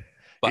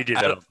 He did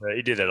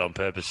that on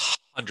purpose.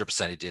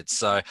 100% he did.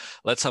 So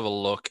let's have a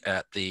look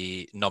at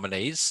the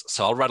nominees.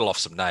 So I'll rattle off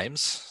some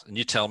names, and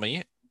you tell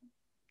me,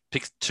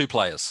 pick two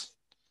players.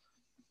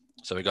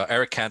 So we got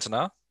Eric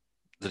Cantona.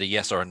 Is it a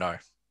yes or a no?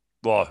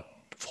 What?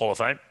 Hall of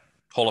Fame?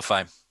 Hall of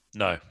Fame.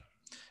 No.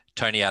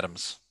 Tony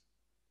Adams.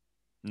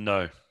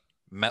 No.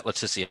 Matt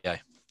Letizia.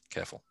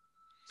 Careful.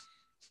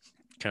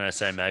 Can I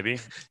say maybe?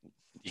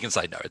 You can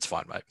say no. It's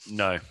fine, mate.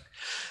 No.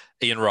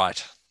 Ian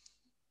Wright.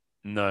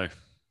 No.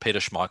 Peter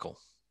Schmeichel.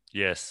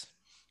 Yes.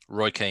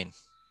 Roy Keane.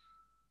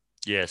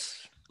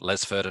 Yes.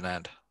 Les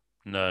Ferdinand.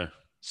 No.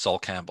 Sol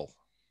Campbell.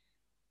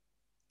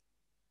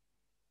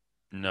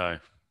 No.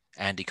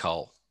 Andy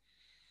Cole.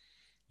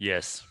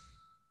 Yes.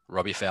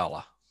 Robbie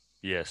Fowler.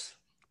 Yes.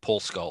 Paul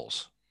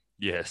Scholes.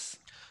 Yes.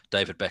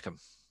 David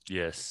Beckham.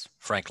 Yes.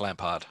 Frank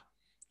Lampard.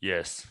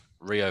 Yes.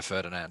 Rio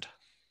Ferdinand.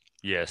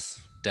 Yes.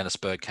 Dennis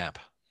Bergkamp.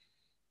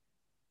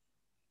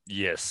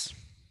 Yes.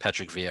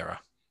 Patrick Vieira.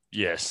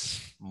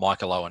 Yes.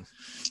 Michael Owen.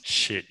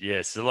 Shit,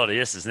 yes. There's a lot of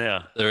yeses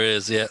now. There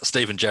is, yeah.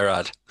 Steven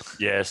Gerrard.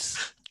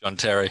 Yes. John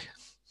Terry.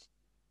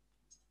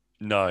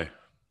 No.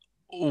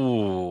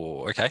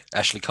 Ooh, okay.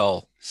 Ashley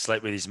Cole.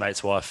 Slept with his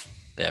mate's wife.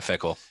 Yeah, fair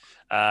call.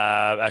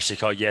 Ashley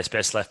Cole, yes.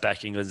 Best left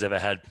back England's ever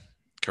had.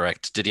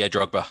 Correct. Didier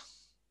Drogba.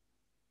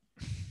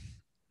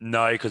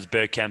 No, because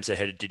Bergkamp's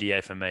ahead of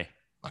Didier for me.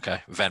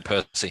 Okay. Van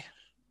Persie.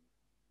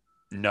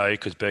 No,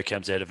 because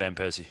Bergkamp's ahead of Van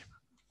Persie.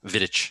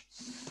 Vidic.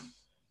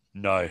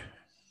 No,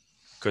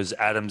 because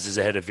Adams is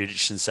ahead of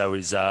Vidic, and so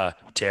is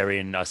Terry,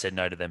 and I said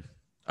no to them.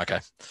 Okay.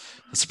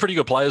 There's some pretty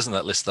good players in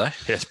that list, though.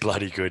 Yeah, it's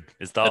bloody good.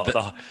 It's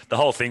the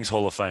whole thing's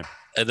Hall of Fame.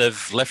 And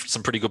they've left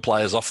some pretty good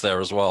players off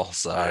there as well.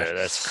 So yeah,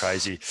 that's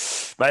crazy.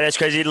 Mate, that's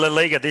crazy. La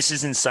Liga, this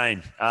is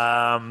insane.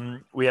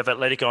 We have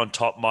Atletico on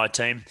top, my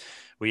team.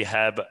 We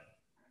have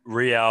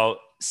Real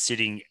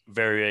sitting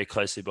very, very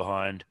closely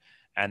behind.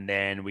 And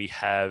then we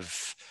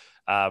have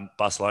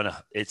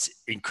Barcelona. It's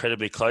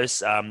incredibly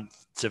close.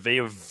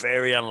 Sevilla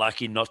very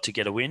unlucky not to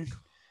get a win.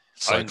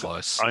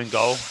 Close. Own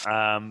goal.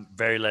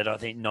 Very late, I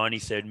think,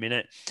 93rd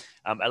minute.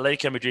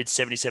 Atletico Madrid,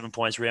 77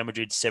 points. Real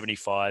Madrid,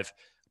 75.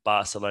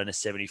 Barcelona,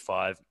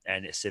 75.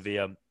 And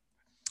Sevilla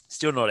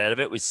still not out of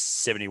it with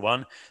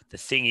 71. The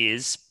thing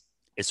is,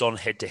 it's on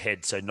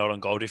head-to-head, so not on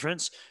goal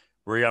difference.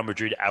 Real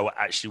Madrid will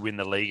actually win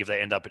the league if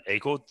they end up at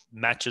equal.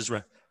 Matches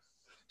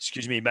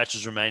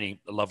remaining.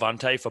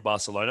 Levante for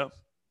Barcelona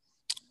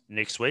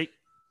next week.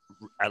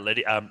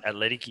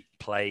 Athletic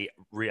play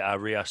Real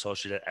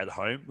Sociedad at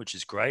home, which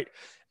is great,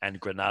 and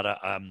Granada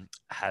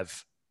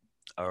have,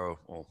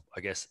 or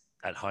I guess,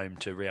 at home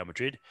to Real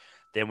Madrid.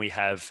 Then we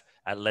have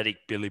Athletic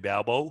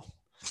Bilbao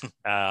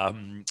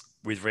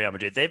with Real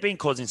Madrid. They've been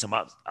causing some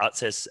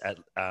upsets at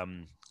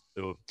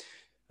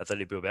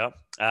Athletic Bilbao.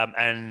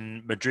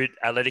 And Madrid,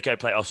 Atletico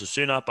play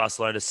Osasuna,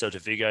 Barcelona, Celta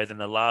Vigo. Then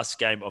the last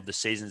game of the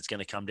season is going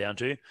to come down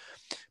to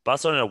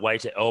Barcelona away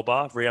to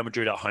Elba, Real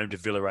Madrid at home to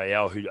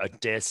Villarreal, who I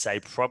dare say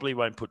probably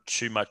won't put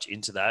too much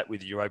into that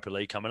with the Europa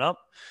League coming up.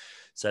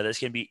 So that's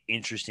going to be an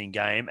interesting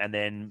game. And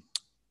then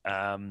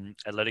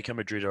Atletico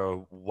Madrid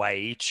are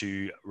away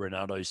to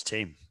Ronaldo's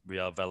team,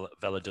 Real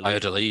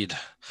Valladolid.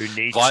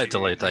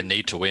 They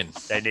need to win.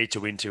 They need to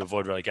win to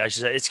avoid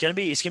relegation. So it's going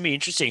to be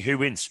interesting. Who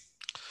wins?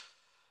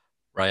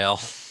 Real.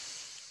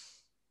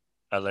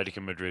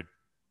 Atletico Madrid.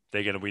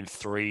 They're going to win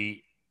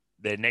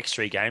their next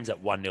 3 games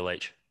at 1-0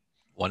 each.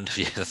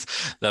 Yes,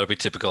 that'll be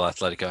typical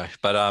Atletico.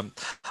 But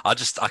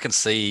I can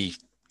see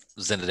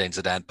Zinedine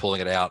Zidane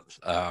pulling it out.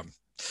 I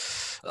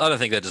don't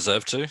think they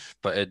deserve to,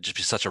 but it'd just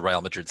be such a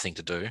Real Madrid thing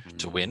to do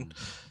to win.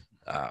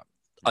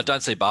 I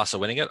don't see Barca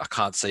winning it. I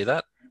can't see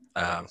that.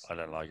 I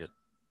don't like it.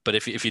 But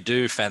if you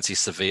do fancy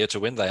Sevilla to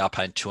win, they are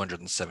paying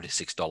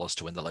 $276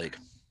 to win the league.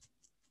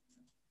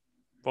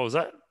 What was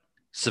that?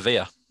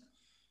 Sevilla.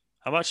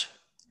 How much?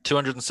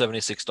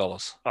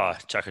 $276. Oh,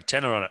 chuck a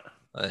tenner on it.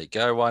 There you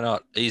go. Why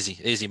not?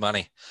 Easy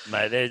money.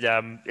 Mate,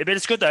 but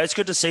it's good, though. It's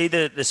good to see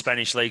the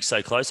Spanish league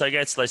so close. I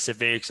guess less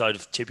Sevilla side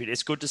of tip it.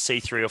 It's good to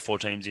see 3 or 4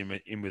 teams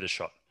in with a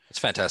shot. It's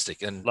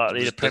fantastic. And like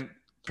the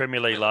Premier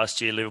League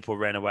last year, Liverpool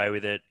ran away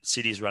with it.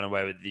 City's run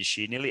away with it this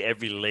year. Nearly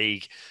every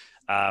league,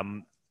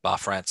 bar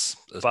France.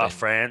 Bar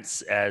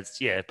France as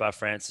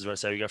well.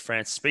 So we got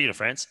France. Speaking of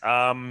France,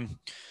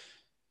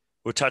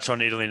 we'll touch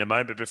on Italy in a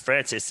moment, but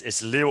France,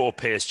 it's Lille or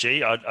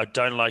PSG. I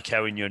don't like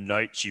how in your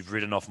notes you've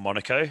written off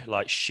Monaco.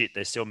 Like, shit,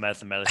 they're still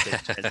mathematically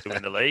chance to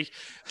win the league.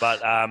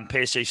 But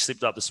PSG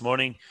slipped up this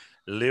morning.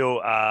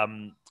 Lille are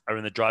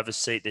in the driver's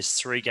seat. There's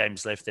 3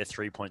 games left. They're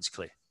 3 points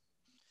clear.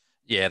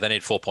 Yeah, they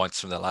need 4 points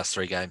from their last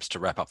 3 games to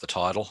wrap up the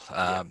title.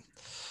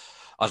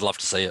 I'd love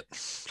to see it.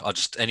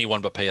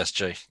 Anyone but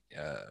PSG.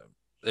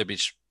 It'd be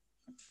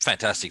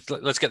fantastic.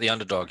 Let's get the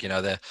underdog.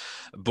 They're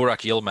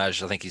Burak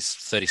Yilmaz, I think he's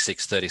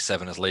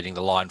 36-37, is leading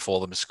the line for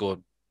them. Has scored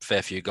a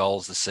fair few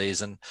goals this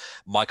season.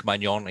 Mike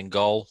Maignan in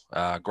goal,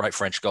 great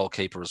French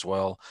goalkeeper as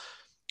well.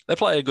 They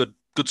play a good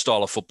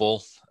style of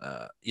football.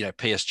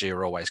 PSG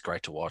are always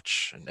great to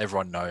watch, and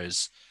everyone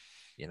knows,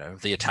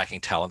 the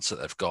attacking talents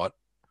that they've got,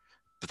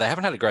 but they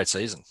haven't had a great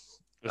season.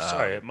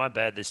 Sorry, my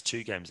bad. There's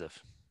 2 games left.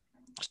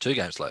 There's 2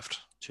 games left.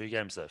 2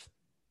 games left.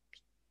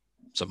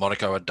 So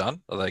Monaco are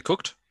done? Are they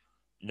cooked?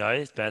 No,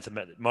 it's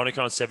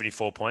Monaco on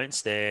 74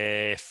 points.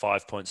 They're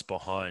 5 points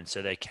behind,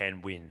 so they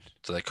can win.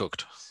 So they're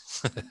cooked.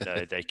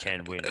 No, they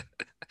can win.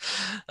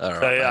 All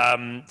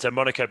right. So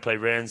Monaco play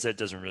Rennes. That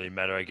doesn't really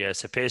matter, I guess.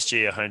 So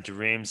PSG are home to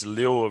Reims.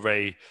 Lille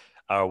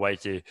are away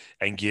to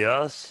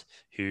Angers,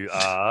 who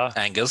are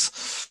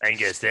Angers.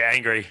 They're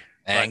angry.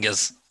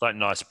 Angers. Like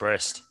nice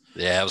breast.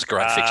 Yeah, it was a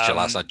great fixture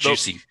last night.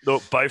 Juicy.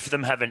 Look, both of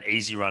them have an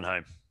easy run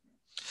home.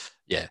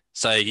 Yeah.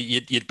 So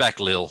you'd back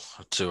Lille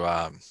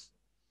to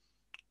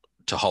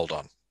hold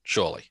on,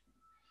 surely.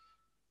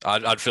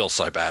 I'd feel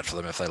so bad for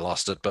them if they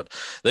lost it, but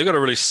they've got a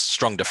really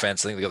strong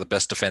defense. I think they've got the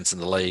best defense in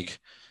the league.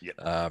 Yep.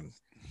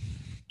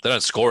 They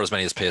don't score as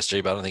many as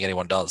PSG, but I don't think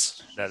anyone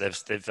does. No, they've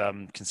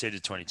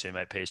conceded 22,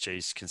 mate.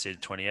 PSG's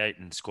conceded 28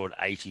 and scored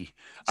 80.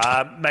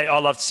 Mate, I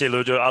love to see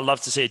Lille do it. I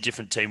love to see a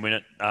different team win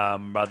it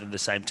rather than the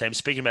same team.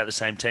 Speaking about the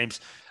same teams,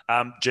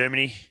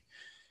 Germany,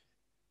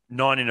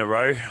 9 in a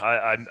row.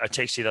 I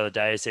texted you the other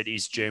day. I said,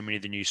 is Germany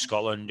the new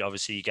Scotland?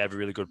 Obviously, you gave a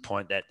really good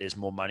point that there's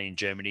more money in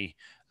Germany,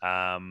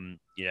 to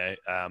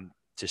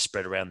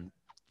spread around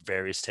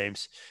various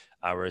teams.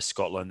 Whereas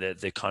Scotland,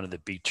 they're kind of the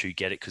big 2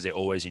 get it because they're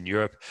always in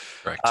Europe.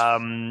 Correct.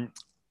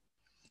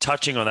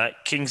 Touching on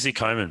that, Kingsley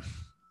Coman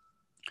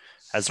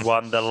has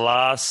won the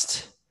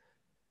last.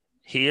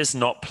 He has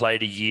not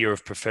played a year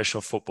of professional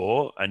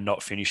football and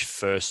not finished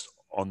first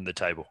on the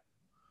table.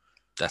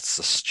 That's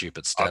a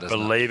stupid stat. I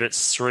believe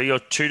it's 2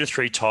 to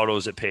 3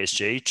 titles at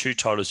PSG, 2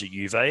 titles at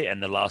Juve,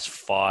 and the last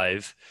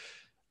 5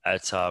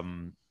 at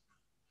Bayern.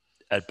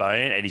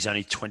 And he's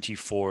only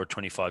 24 or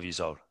 25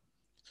 years old.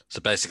 So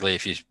basically,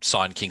 if you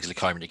sign Kingsley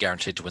Coman, you're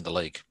guaranteed to win the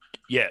league.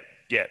 Yeah,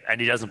 and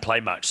he doesn't play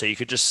much, so you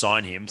could just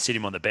sign him, sit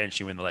him on the bench,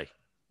 and you win the league.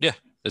 Yeah,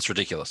 it's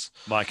ridiculous.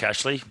 Mike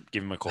Ashley,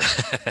 give him a call.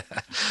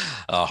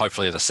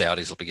 Hopefully, the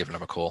Saudis will be giving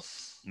him a call.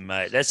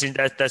 Mate, that's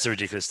a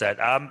ridiculous stat.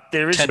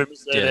 There is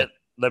rumors that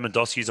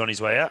Lewandowski's on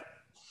his way out.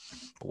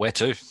 Where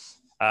to?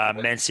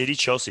 Man City,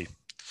 Chelsea.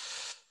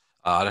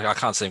 I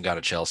can't see him going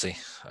to Chelsea.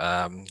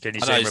 Can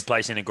you see him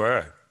replacing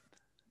Aguero?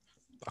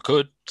 I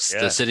could.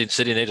 Yeah. The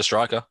City need a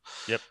striker.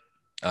 Yep.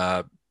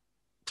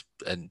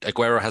 And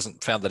Aguero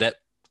hasn't found the net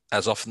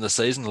as often this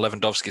season.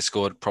 Lewandowski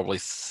scored probably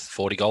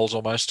 40 goals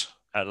almost.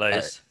 At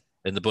least.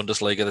 In the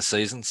Bundesliga this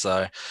season.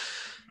 So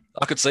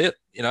I could see it,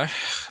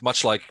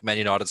 much like Man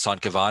United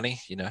signed Cavani,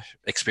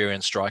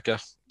 experienced striker.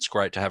 It's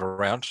great to have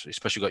around,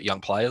 especially got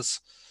young players.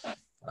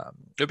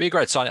 It'd be a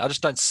great signing. I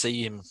just don't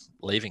see him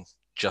leaving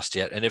just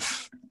yet. And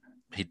if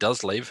he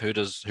does leave, who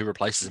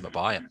replaces him at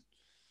Bayern?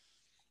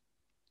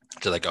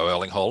 Do they go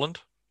Erling Haaland?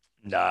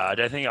 No, I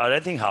don't think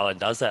Haaland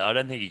does that. I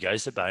don't think he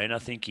goes to Bayern. I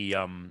think he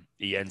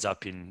ends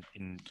up in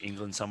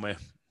England somewhere.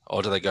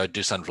 Or do they go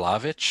Dusan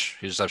Vlahovic,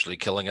 who's absolutely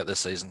killing it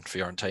this season,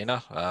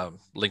 Fiorentina,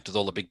 linked with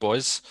all the big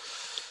boys?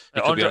 He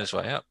could be on his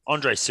way out.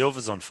 Andre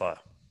Silva's on fire.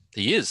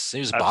 He is. He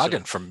was a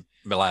bargain from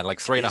Milan, like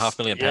 £3.5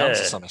 million or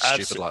something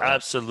stupid like that.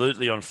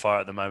 Absolutely on fire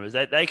at the moment.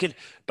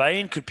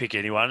 Bayern could pick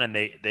anyone, and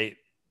they're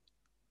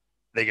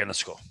going to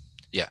score.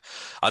 Yeah,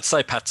 I'd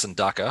say Patson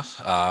Daka,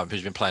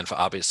 who's been playing for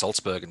RB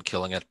Salzburg and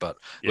killing it, but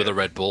with a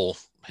Red Bull,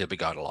 he'll be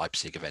going to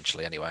Leipzig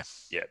eventually anyway.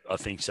 Yeah, I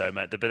think so,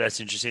 mate. But that's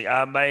interesting.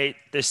 Mate,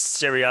 this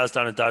Serie A's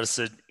done a data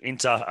set.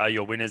 Inter are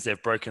your winners.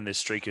 They've broken this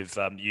streak of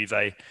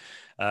Juve.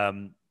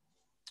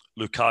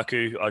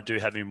 Lukaku, I do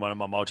have him in one of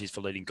my multis for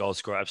leading goal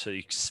scorer,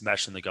 absolutely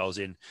smashing the goals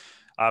in.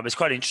 It's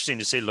quite interesting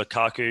to see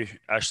Lukaku,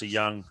 Ashley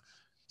Young.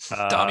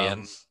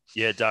 Damian.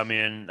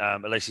 Damian,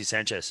 Alexis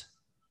Sanchez.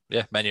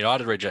 Yeah, Man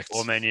United rejects.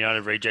 Or Man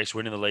United rejects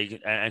winning the league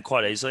and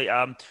quite easily.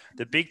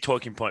 The big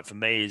talking point for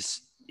me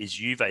is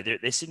Juve.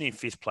 They're sitting in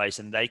fifth place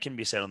and they can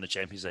be set on the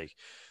Champions League.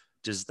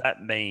 Does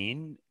that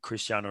mean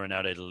Cristiano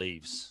Ronaldo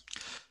leaves?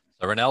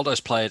 So Ronaldo's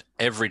played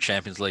every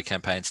Champions League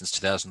campaign since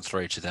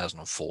 2003,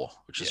 2004,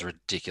 which is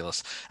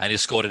ridiculous. And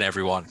he's scored in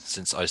every one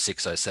since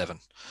 06, 07.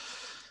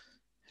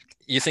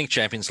 You think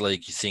Champions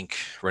League, you think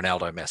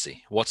Ronaldo,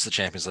 Messi. What's the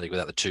Champions League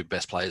without the two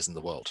best players in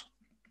the world?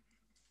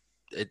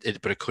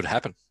 But it could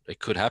happen. It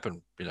could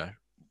happen.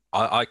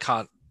 I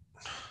can't.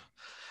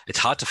 It's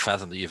hard to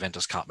fathom that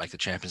Juventus can't make the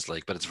Champions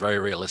League, but it's very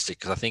realistic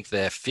because I think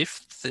they're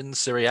fifth in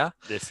Serie A.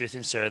 They're fifth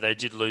in Serie A. They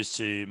did lose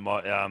to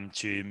Milan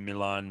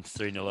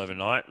 3-0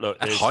 overnight. Look,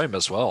 at home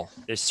as well.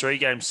 There's 3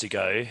 games to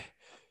go.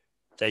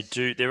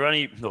 They're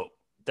only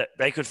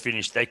they could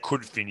finish. They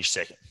could finish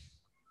second.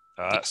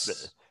 All right,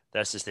 yes.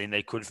 That's the thing.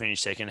 They could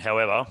finish second.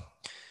 However,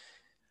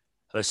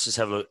 let's just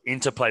have a look.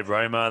 Inter played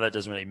Roma. That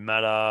doesn't really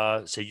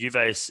matter. So Juve,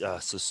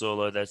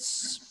 Sassuolo,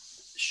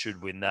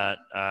 should win that.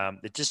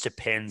 It just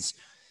depends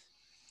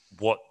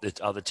what the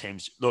other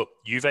teams look.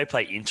 Juve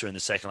play Inter in the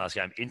second last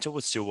game. Inter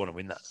would still want to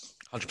win that.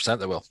 100%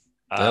 they will.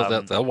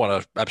 They'll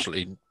want to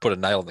absolutely put a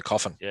nail in the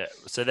coffin. Yeah.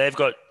 So they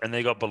got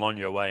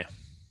Bologna away.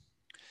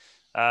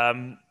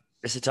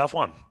 It's a tough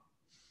one.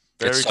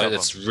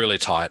 It's really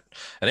tight.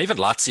 And even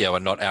Lazio are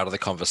not out of the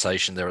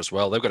conversation there as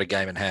well. They've got a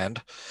game in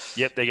hand.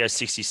 Yep, they go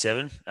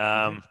 67.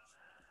 Wow.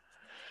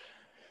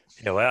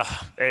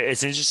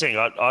 It's interesting.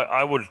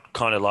 I would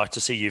kind of like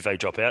to see Juve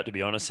drop out, to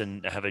be honest,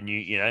 and have a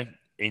new,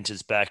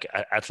 Inter's back.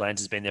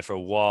 Atalanta's been there for a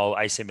while.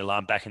 AC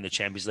Milan back in the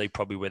Champions League,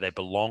 probably where they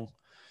belong.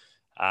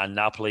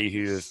 Napoli,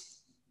 who have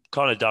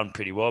kind of done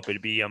pretty well, but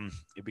it'd be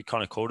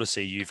kind of cool to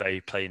see Juve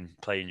play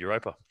in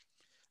Europa.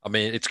 I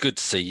mean, it's good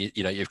to see,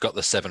 you've got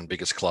the 7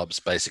 biggest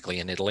clubs basically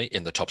in Italy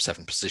in the top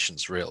 7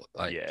 positions, real.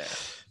 Yeah.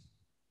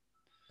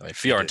 I mean,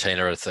 Fiorentina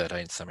are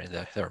 13th. I mean,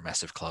 they're a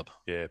massive club.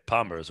 Yeah,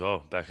 Parma as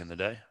well, back in the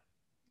day.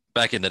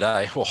 Back in the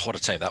day. Oh, what a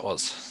team that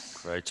was.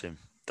 Great team.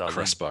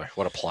 Crespo,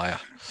 what a player.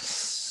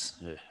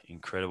 Yeah,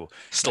 incredible.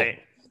 Still. Mate,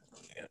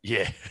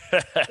 yeah.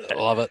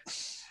 Love it.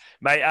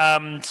 Mate,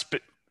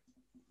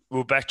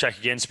 we'll backtrack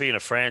again. Speaking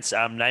of France,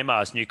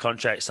 Neymar's new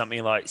contract,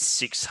 something like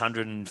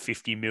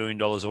 $650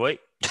 million a week.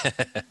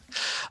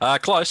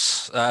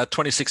 Close.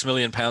 £26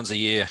 million a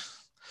year.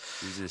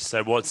 Jesus.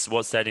 So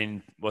what's that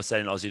in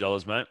Aussie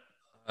dollars, mate?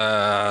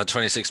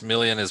 26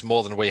 million is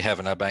more than we have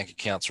in our bank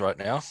accounts right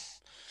now.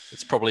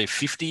 It's probably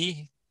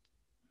 $50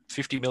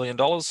 million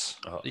a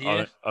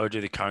year. I'll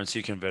do the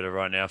currency converter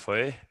right now for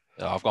you.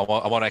 I'm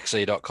on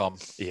XE.com.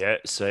 Yeah.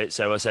 So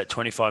what's that?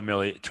 25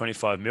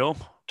 mil.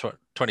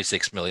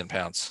 26 million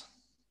pounds.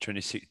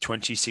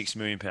 26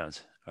 million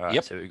pounds. All right.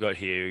 Yep. So we got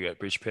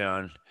British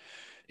pound.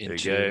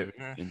 Let's go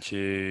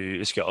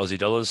Aussie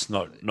dollars,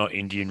 not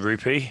Indian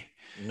rupee.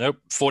 Nope.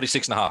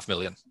 46.5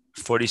 million.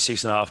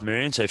 46.5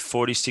 million. So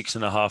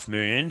 46.5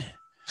 million.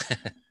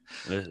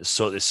 Let's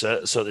sort this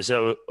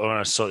out. I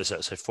want to sort this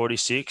out. So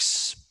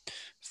 46,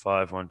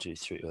 5, 1, 2,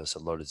 3. Oh, that's a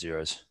lot of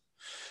zeros.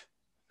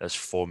 That's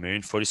 4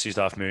 million.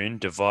 46.5 million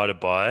divided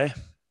by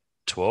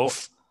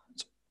 12.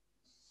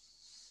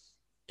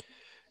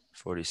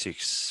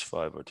 46,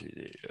 5, 1, 2,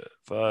 3,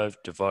 5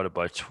 divided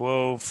by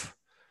 12.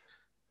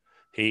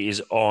 He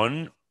is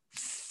on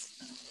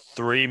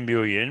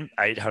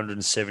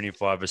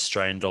 3,875,000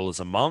 Australian dollars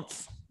a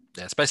month.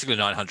 Yeah, it's basically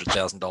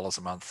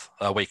 $900,000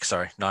 a week.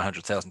 Sorry,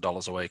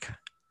 $900,000 a week.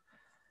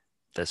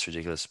 That's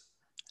ridiculous.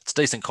 It's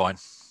decent coin.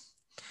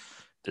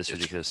 That's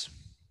ridiculous.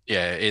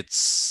 Yeah,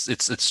 it's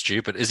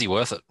stupid. Is he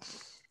worth it?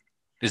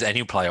 Is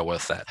any player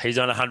worth that? He's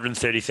on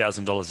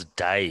 $130,000 a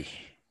day.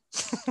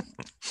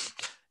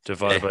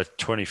 Divided by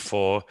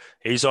 24.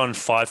 He's on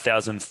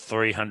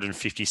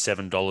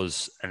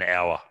 $5,357 an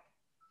hour.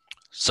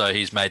 So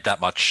he's made that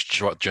much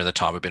during the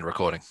time we've been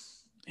recording.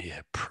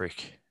 Yeah,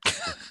 prick.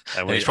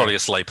 And he's probably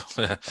asleep.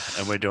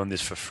 and we're doing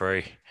this for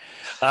free.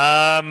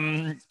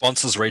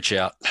 Sponsors reach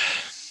out.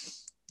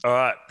 All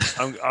right,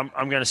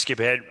 I'm going to skip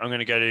ahead. I'm going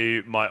to go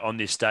to my on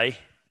this day.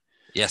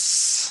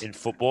 Yes. In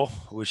football,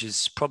 which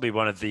is probably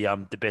one of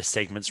the best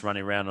segments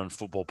running around on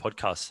football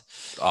podcasts.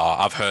 Oh,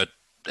 I've heard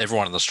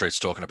everyone in the streets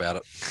talking about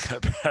it.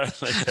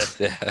 Apparently,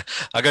 yeah.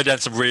 I go down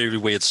some really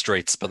weird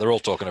streets, but they're all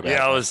talking about it.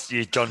 Yeah, I was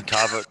John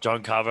Carver.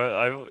 John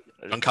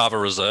Carver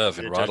Reserve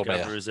in Rydalmere. John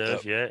Carver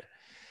Reserve,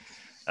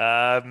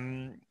 yeah.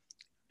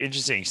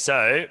 Interesting.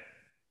 So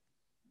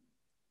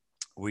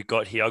we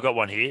got here. I got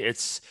one here.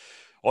 It's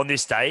on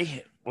this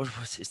day.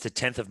 It's the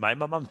 10th of May.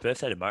 My mum's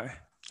birthday tomorrow.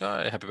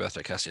 Oh, happy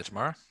birthday, Cassia,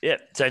 tomorrow. Yeah.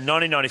 So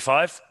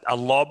 1995, a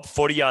lob,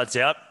 40 yards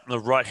out, on the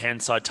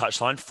right-hand side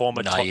touchline.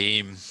 Former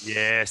Naeem.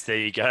 Yes, there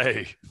you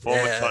go.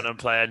 Former Tottenham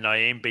player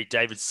Naeem beat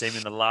David Seaman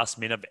in the last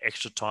minute of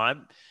extra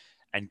time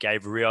and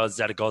gave Real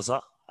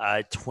Zaragoza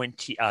a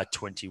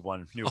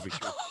 21 nil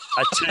victory.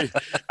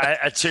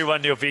 a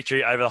 2-1 nil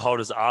victory over the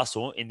holders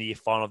Arsenal in the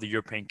final of the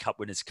European Cup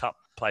Winners' Cup,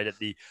 played at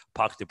the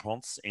Parc des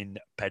Princes in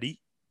Paris.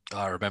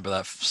 I remember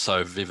that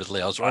so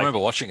vividly. I remember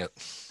watching it.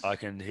 I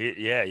can hear,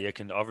 yeah, you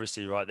can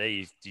obviously right there.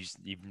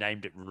 You've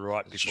named it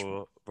right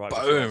before.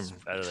 Boom!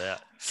 Out of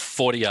that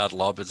 40-yard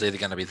lob. It's either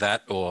going to be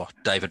that or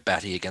David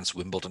Batty against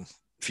Wimbledon.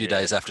 A few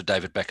days after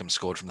David Beckham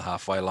scored from the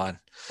halfway line.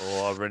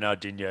 Or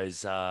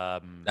Ronaldinho's.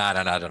 No, I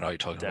don't know what you're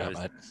talking about,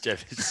 mate.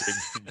 David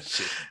Seaman.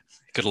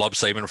 Could lob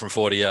Seaman from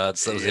 40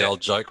 yards. That was the old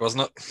joke,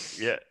 wasn't it?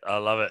 Yeah, I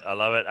love it.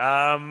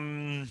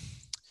 I'm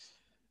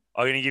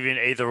going to give you an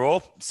either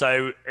or.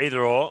 So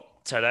either or.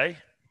 Today,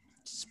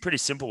 it's a pretty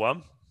simple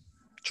one.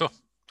 Sure.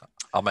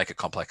 I'll make it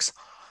complex.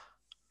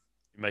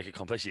 You make it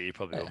complex? Yeah, you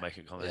probably will make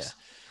it complex.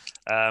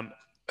 Yeah.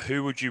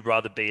 Who would you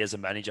rather be as a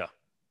manager?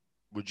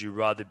 Would you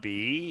rather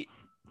be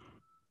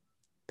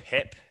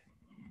Pep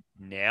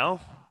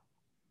now?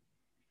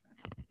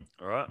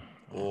 All right.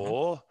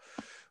 Or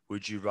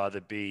would you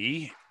rather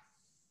be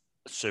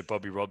Sir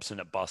Bobby Robson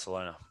at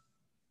Barcelona?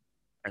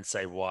 And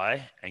say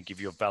why and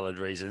give your valid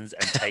reasons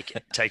and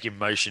take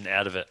emotion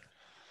out of it.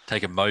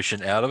 Take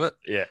emotion out of it?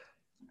 Yeah.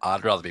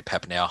 I'd rather be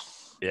Pep now.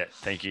 Yeah,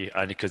 thank you.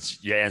 Only because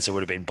your answer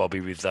would have been Bobby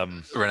with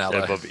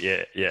Ronaldo. Bobby.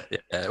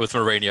 Yeah, with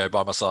Mourinho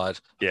by my side.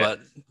 Yeah. But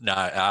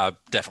no,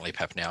 definitely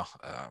Pep now.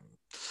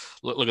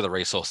 Look at the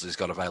resources he's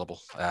got available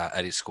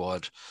at his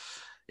squad.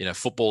 You know,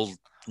 football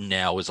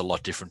now is a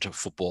lot different to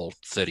football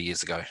 30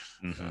 years ago,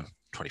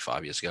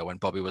 25 years ago when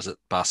Bobby was at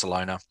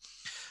Barcelona.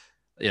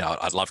 You know,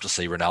 I'd love to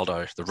see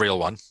Ronaldo, the real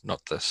one,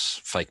 not this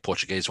fake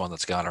Portuguese one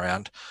that's going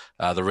around.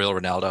 The real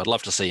Ronaldo. I'd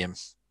love to see him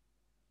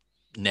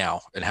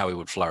now and how he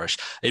would flourish.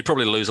 He'd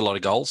probably lose a lot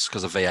of goals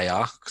because of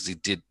VAR, because he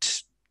did,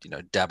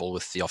 dabble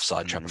with the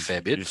offside trap a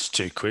fair bit. It's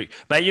too quick.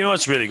 Mate, you know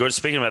what's really good,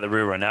 speaking about the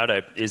real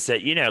Ronaldo, is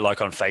that,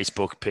 like on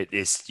Facebook,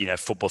 this,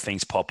 football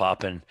things pop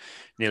up and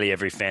nearly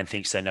every fan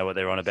thinks they know what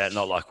they're on about,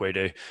 not like we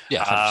do.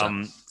 Yeah,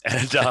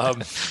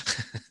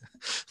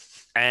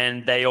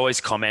 and they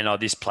always comment, oh,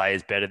 this player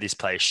is better, this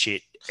player is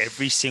shit.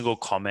 Every single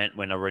comment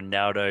when a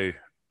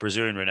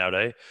Brazilian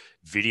Ronaldo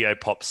video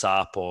pops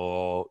up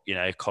or,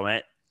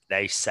 comment,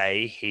 they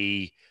say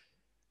he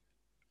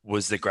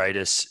was the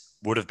greatest,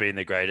 would have been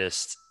the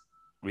greatest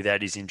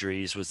without his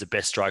injuries, was the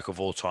best striker of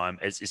all time.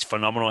 It's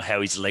phenomenal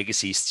how his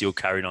legacy is still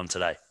carried on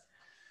today.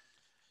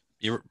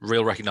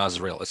 Real recognizes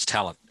real. It's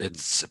talent.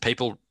 It's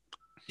people.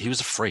 He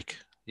was a freak.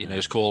 He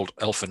was called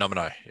El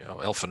Fenomeno.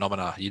 El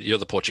Fenomena. You're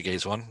the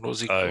Portuguese one. What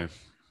was he called?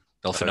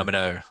 El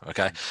Fenomeno.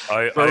 Okay.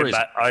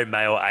 O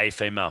male, A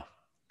female.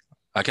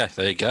 Okay,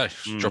 there you go.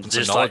 Dropping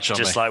some knowledge on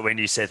me. Just like when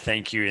you said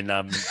thank you in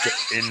a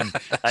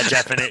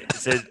Japanese, it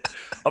said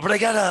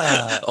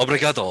obrigado.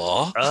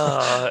 Obrigado.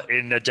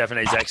 In a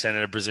Japanese accent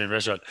in a Brazilian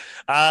restaurant.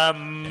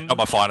 Not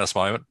my finest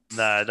moment.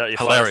 No, not your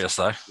hilarious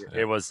finest. Though.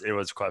 It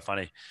was quite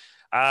funny.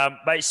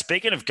 Mate,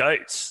 speaking of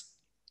goats,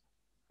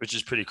 which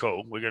is pretty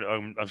cool.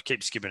 I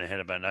keep skipping ahead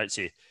of my notes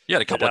here. You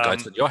had a couple of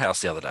goats at your house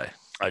the other day.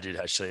 I did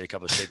actually, a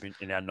couple of sheep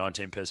in our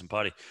 19-person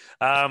party.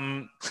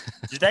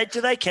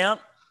 Do they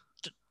count?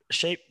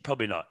 Sheep?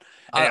 Probably not.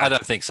 I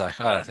don't think so.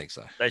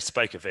 They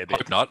spoke a fair bit.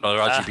 Hope not,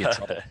 otherwise you'd be in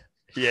trouble.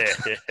 Yeah.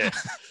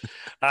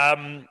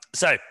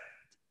 So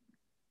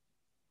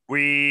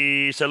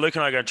Luke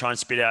and I are going to try and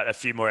spit out a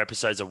few more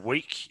episodes a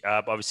week.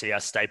 Obviously, our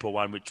staple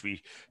one, which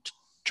we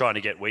trying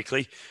to get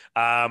weekly.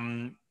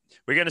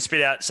 We're going to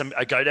spit out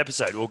a GOAT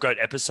episode or GOAT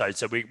episode.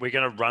 So we're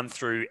going to run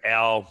through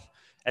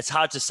it's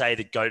hard to say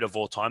the GOAT of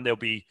all time. We're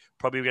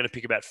going to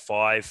pick about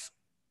five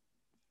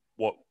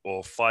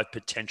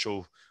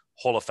potential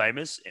Hall of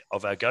Famers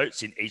of our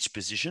GOATs in each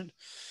position.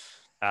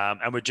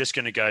 And we're just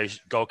going to go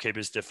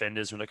goalkeepers,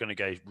 defenders. We're not going to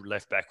go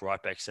left back, right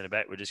back, centre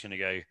back. We're just going to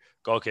go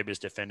goalkeepers,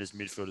 defenders,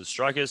 midfielders,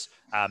 strikers,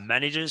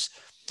 managers.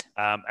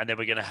 And then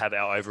we're going to have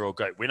our overall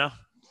GOAT winner.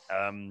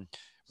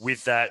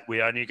 With that,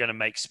 we're only going to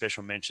make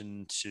special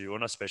mention we're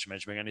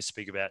going to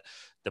speak about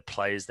the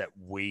players that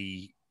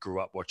we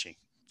grew up watching.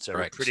 So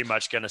Correct. We're pretty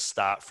much going to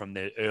start from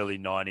the early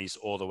 90s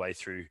all the way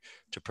through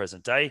to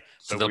present day.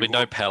 So there'll be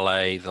no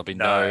Pelé, there'll be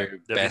no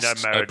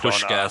Best, no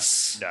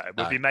Puskás. No,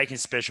 we'll be making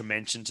special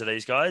mention to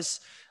these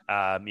guys.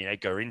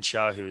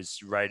 Garincha, who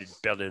was rated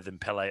better than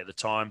Pele at the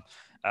time.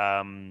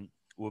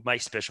 Will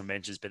make special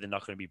mentions, but they're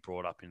not going to be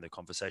brought up in the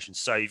conversation.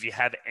 So if you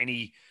have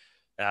any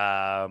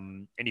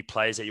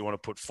players that you want to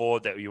put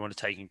forward that you want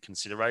to take in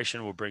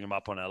consideration, we'll bring them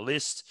up on our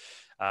list.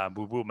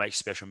 We will make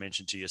special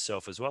mention to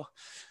yourself as well,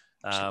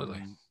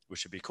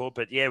 which should be cool.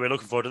 But yeah, we're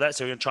looking forward to that.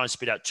 So we're going to try and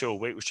spit out 2 a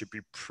week, which should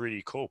be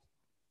pretty cool.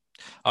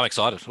 I'm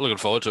excited. Looking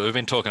forward to it. We've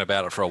been talking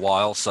about it for a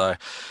while, so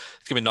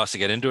it's going to be nice to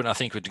get into it. And I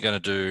think we're going to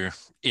do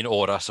in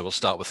order. So we'll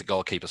start with the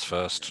goalkeepers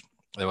first.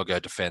 Then we'll go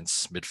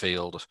defense,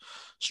 midfield,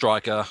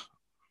 striker,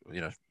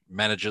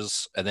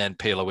 managers, and then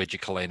Pierluigi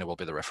Collina will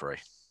be the referee.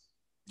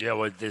 Yeah,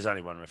 well, there's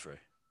only one referee.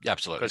 Yeah,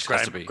 absolutely.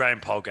 Because Graham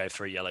Poll gave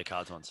 3 yellow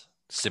cards once.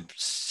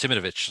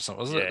 Siminovic or something,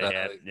 wasn't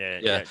it?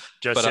 Yeah.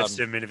 Joseph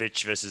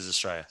Siminovic versus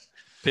Australia.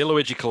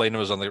 Pierluigi Collina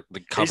was on the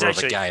cover of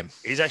a game.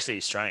 He's actually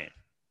Australian.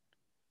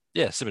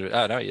 Yeah, Siminovic.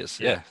 Oh, no, he is.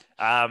 Yeah.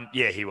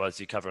 He was.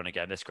 He covered on a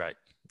game. That's great.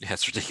 Yeah,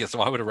 it's ridiculous.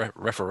 Why would a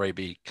referee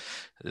be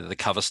the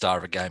cover star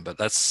of a game? But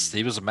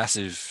he was a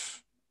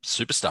massive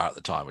superstar at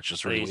the time, which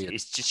is really weird.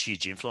 It's just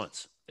huge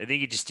influence. I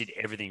think he just did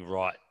everything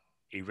right.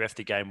 He reffed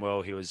the game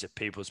well. He was a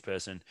people's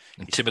person.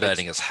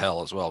 Intimidating as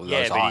hell as well with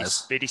those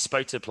eyes. But he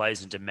spoke to the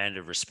players and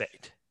demanded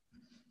respect.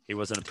 He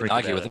wasn't a prick. Didn't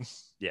argue with him.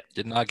 Yeah.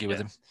 Didn't argue with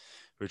him.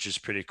 Which is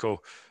pretty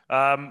cool.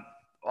 I'm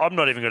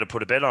not even going to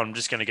put a bet on. I'm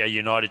just going to go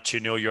United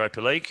 2-0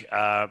 Europa League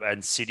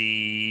and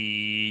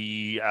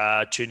City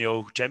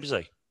 2-0 Champions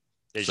League.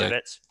 There's your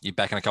bets. You're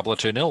backing a couple of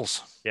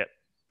 2-0s. Yep.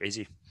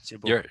 Easy.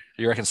 Simple.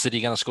 You reckon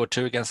City going to score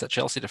 2 against that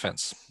Chelsea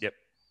defence? Yep.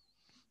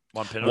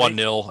 1 penalty.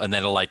 1-0 and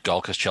then a late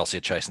goal because Chelsea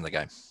are chasing the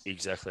game.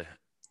 Exactly.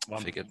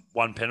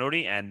 One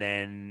penalty and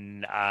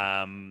then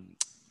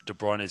De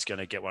Bruyne is going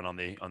to get one on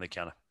the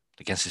counter.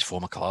 Against his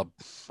former club.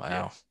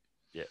 Wow.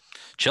 Yeah.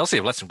 Chelsea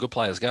have let some good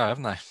players go,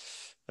 haven't they?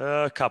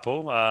 A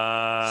couple.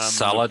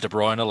 Salah, De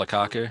Bruyne,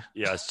 Lukaku.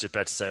 Yeah, I was just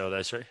about to say all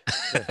those 3.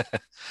 Yeah.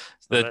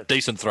 They're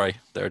decent 3.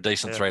 They're a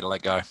decent 3 to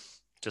let go.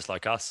 Just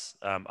like us.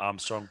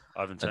 Armstrong,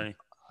 Ivan Toney.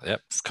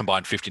 Yep.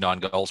 Combined 59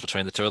 goals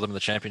between the 2 of them in the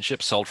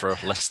championship. Sold for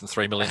less than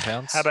 £3 million.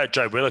 How about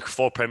Joe Willock?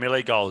 4 Premier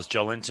League goals.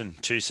 Joe Linton,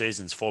 2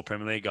 seasons, 4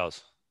 Premier League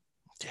goals.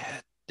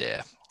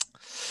 Yeah.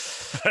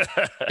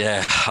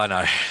 Yeah, I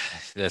know.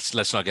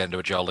 Let's not get into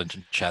a Joel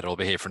Linton chat. We'll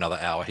be here for another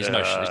hour. He's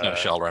no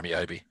Shell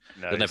Ramiobi.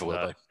 No, there never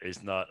will be.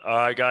 He's not. All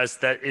right, guys,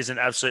 that is an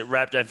absolute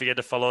wrap. Don't forget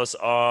to follow us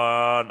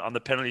on the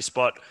Penalty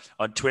Spot,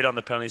 on Twitter, on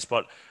the Penalty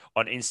Spot,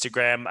 on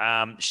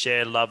Instagram.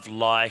 Share, love,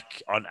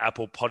 like on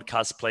Apple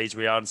Podcasts, please.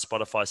 We are on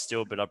Spotify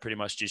still, but I pretty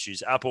much just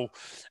use Apple.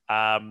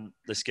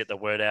 Let's get the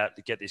word out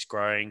to get this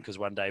growing because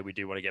one day we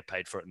do want to get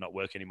paid for it and not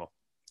work anymore.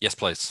 Yes,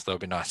 please. That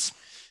would be nice.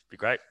 Be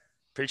great.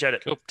 Appreciate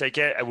it. Cool. Take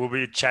care. And we'll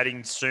be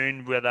chatting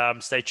soon with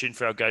stay tuned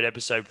for our GOAT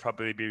episode.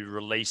 Probably be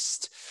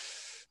released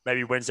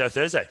maybe Wednesday or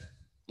Thursday.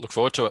 Look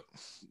forward to it.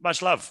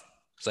 Much love.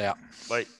 See ya. Bye.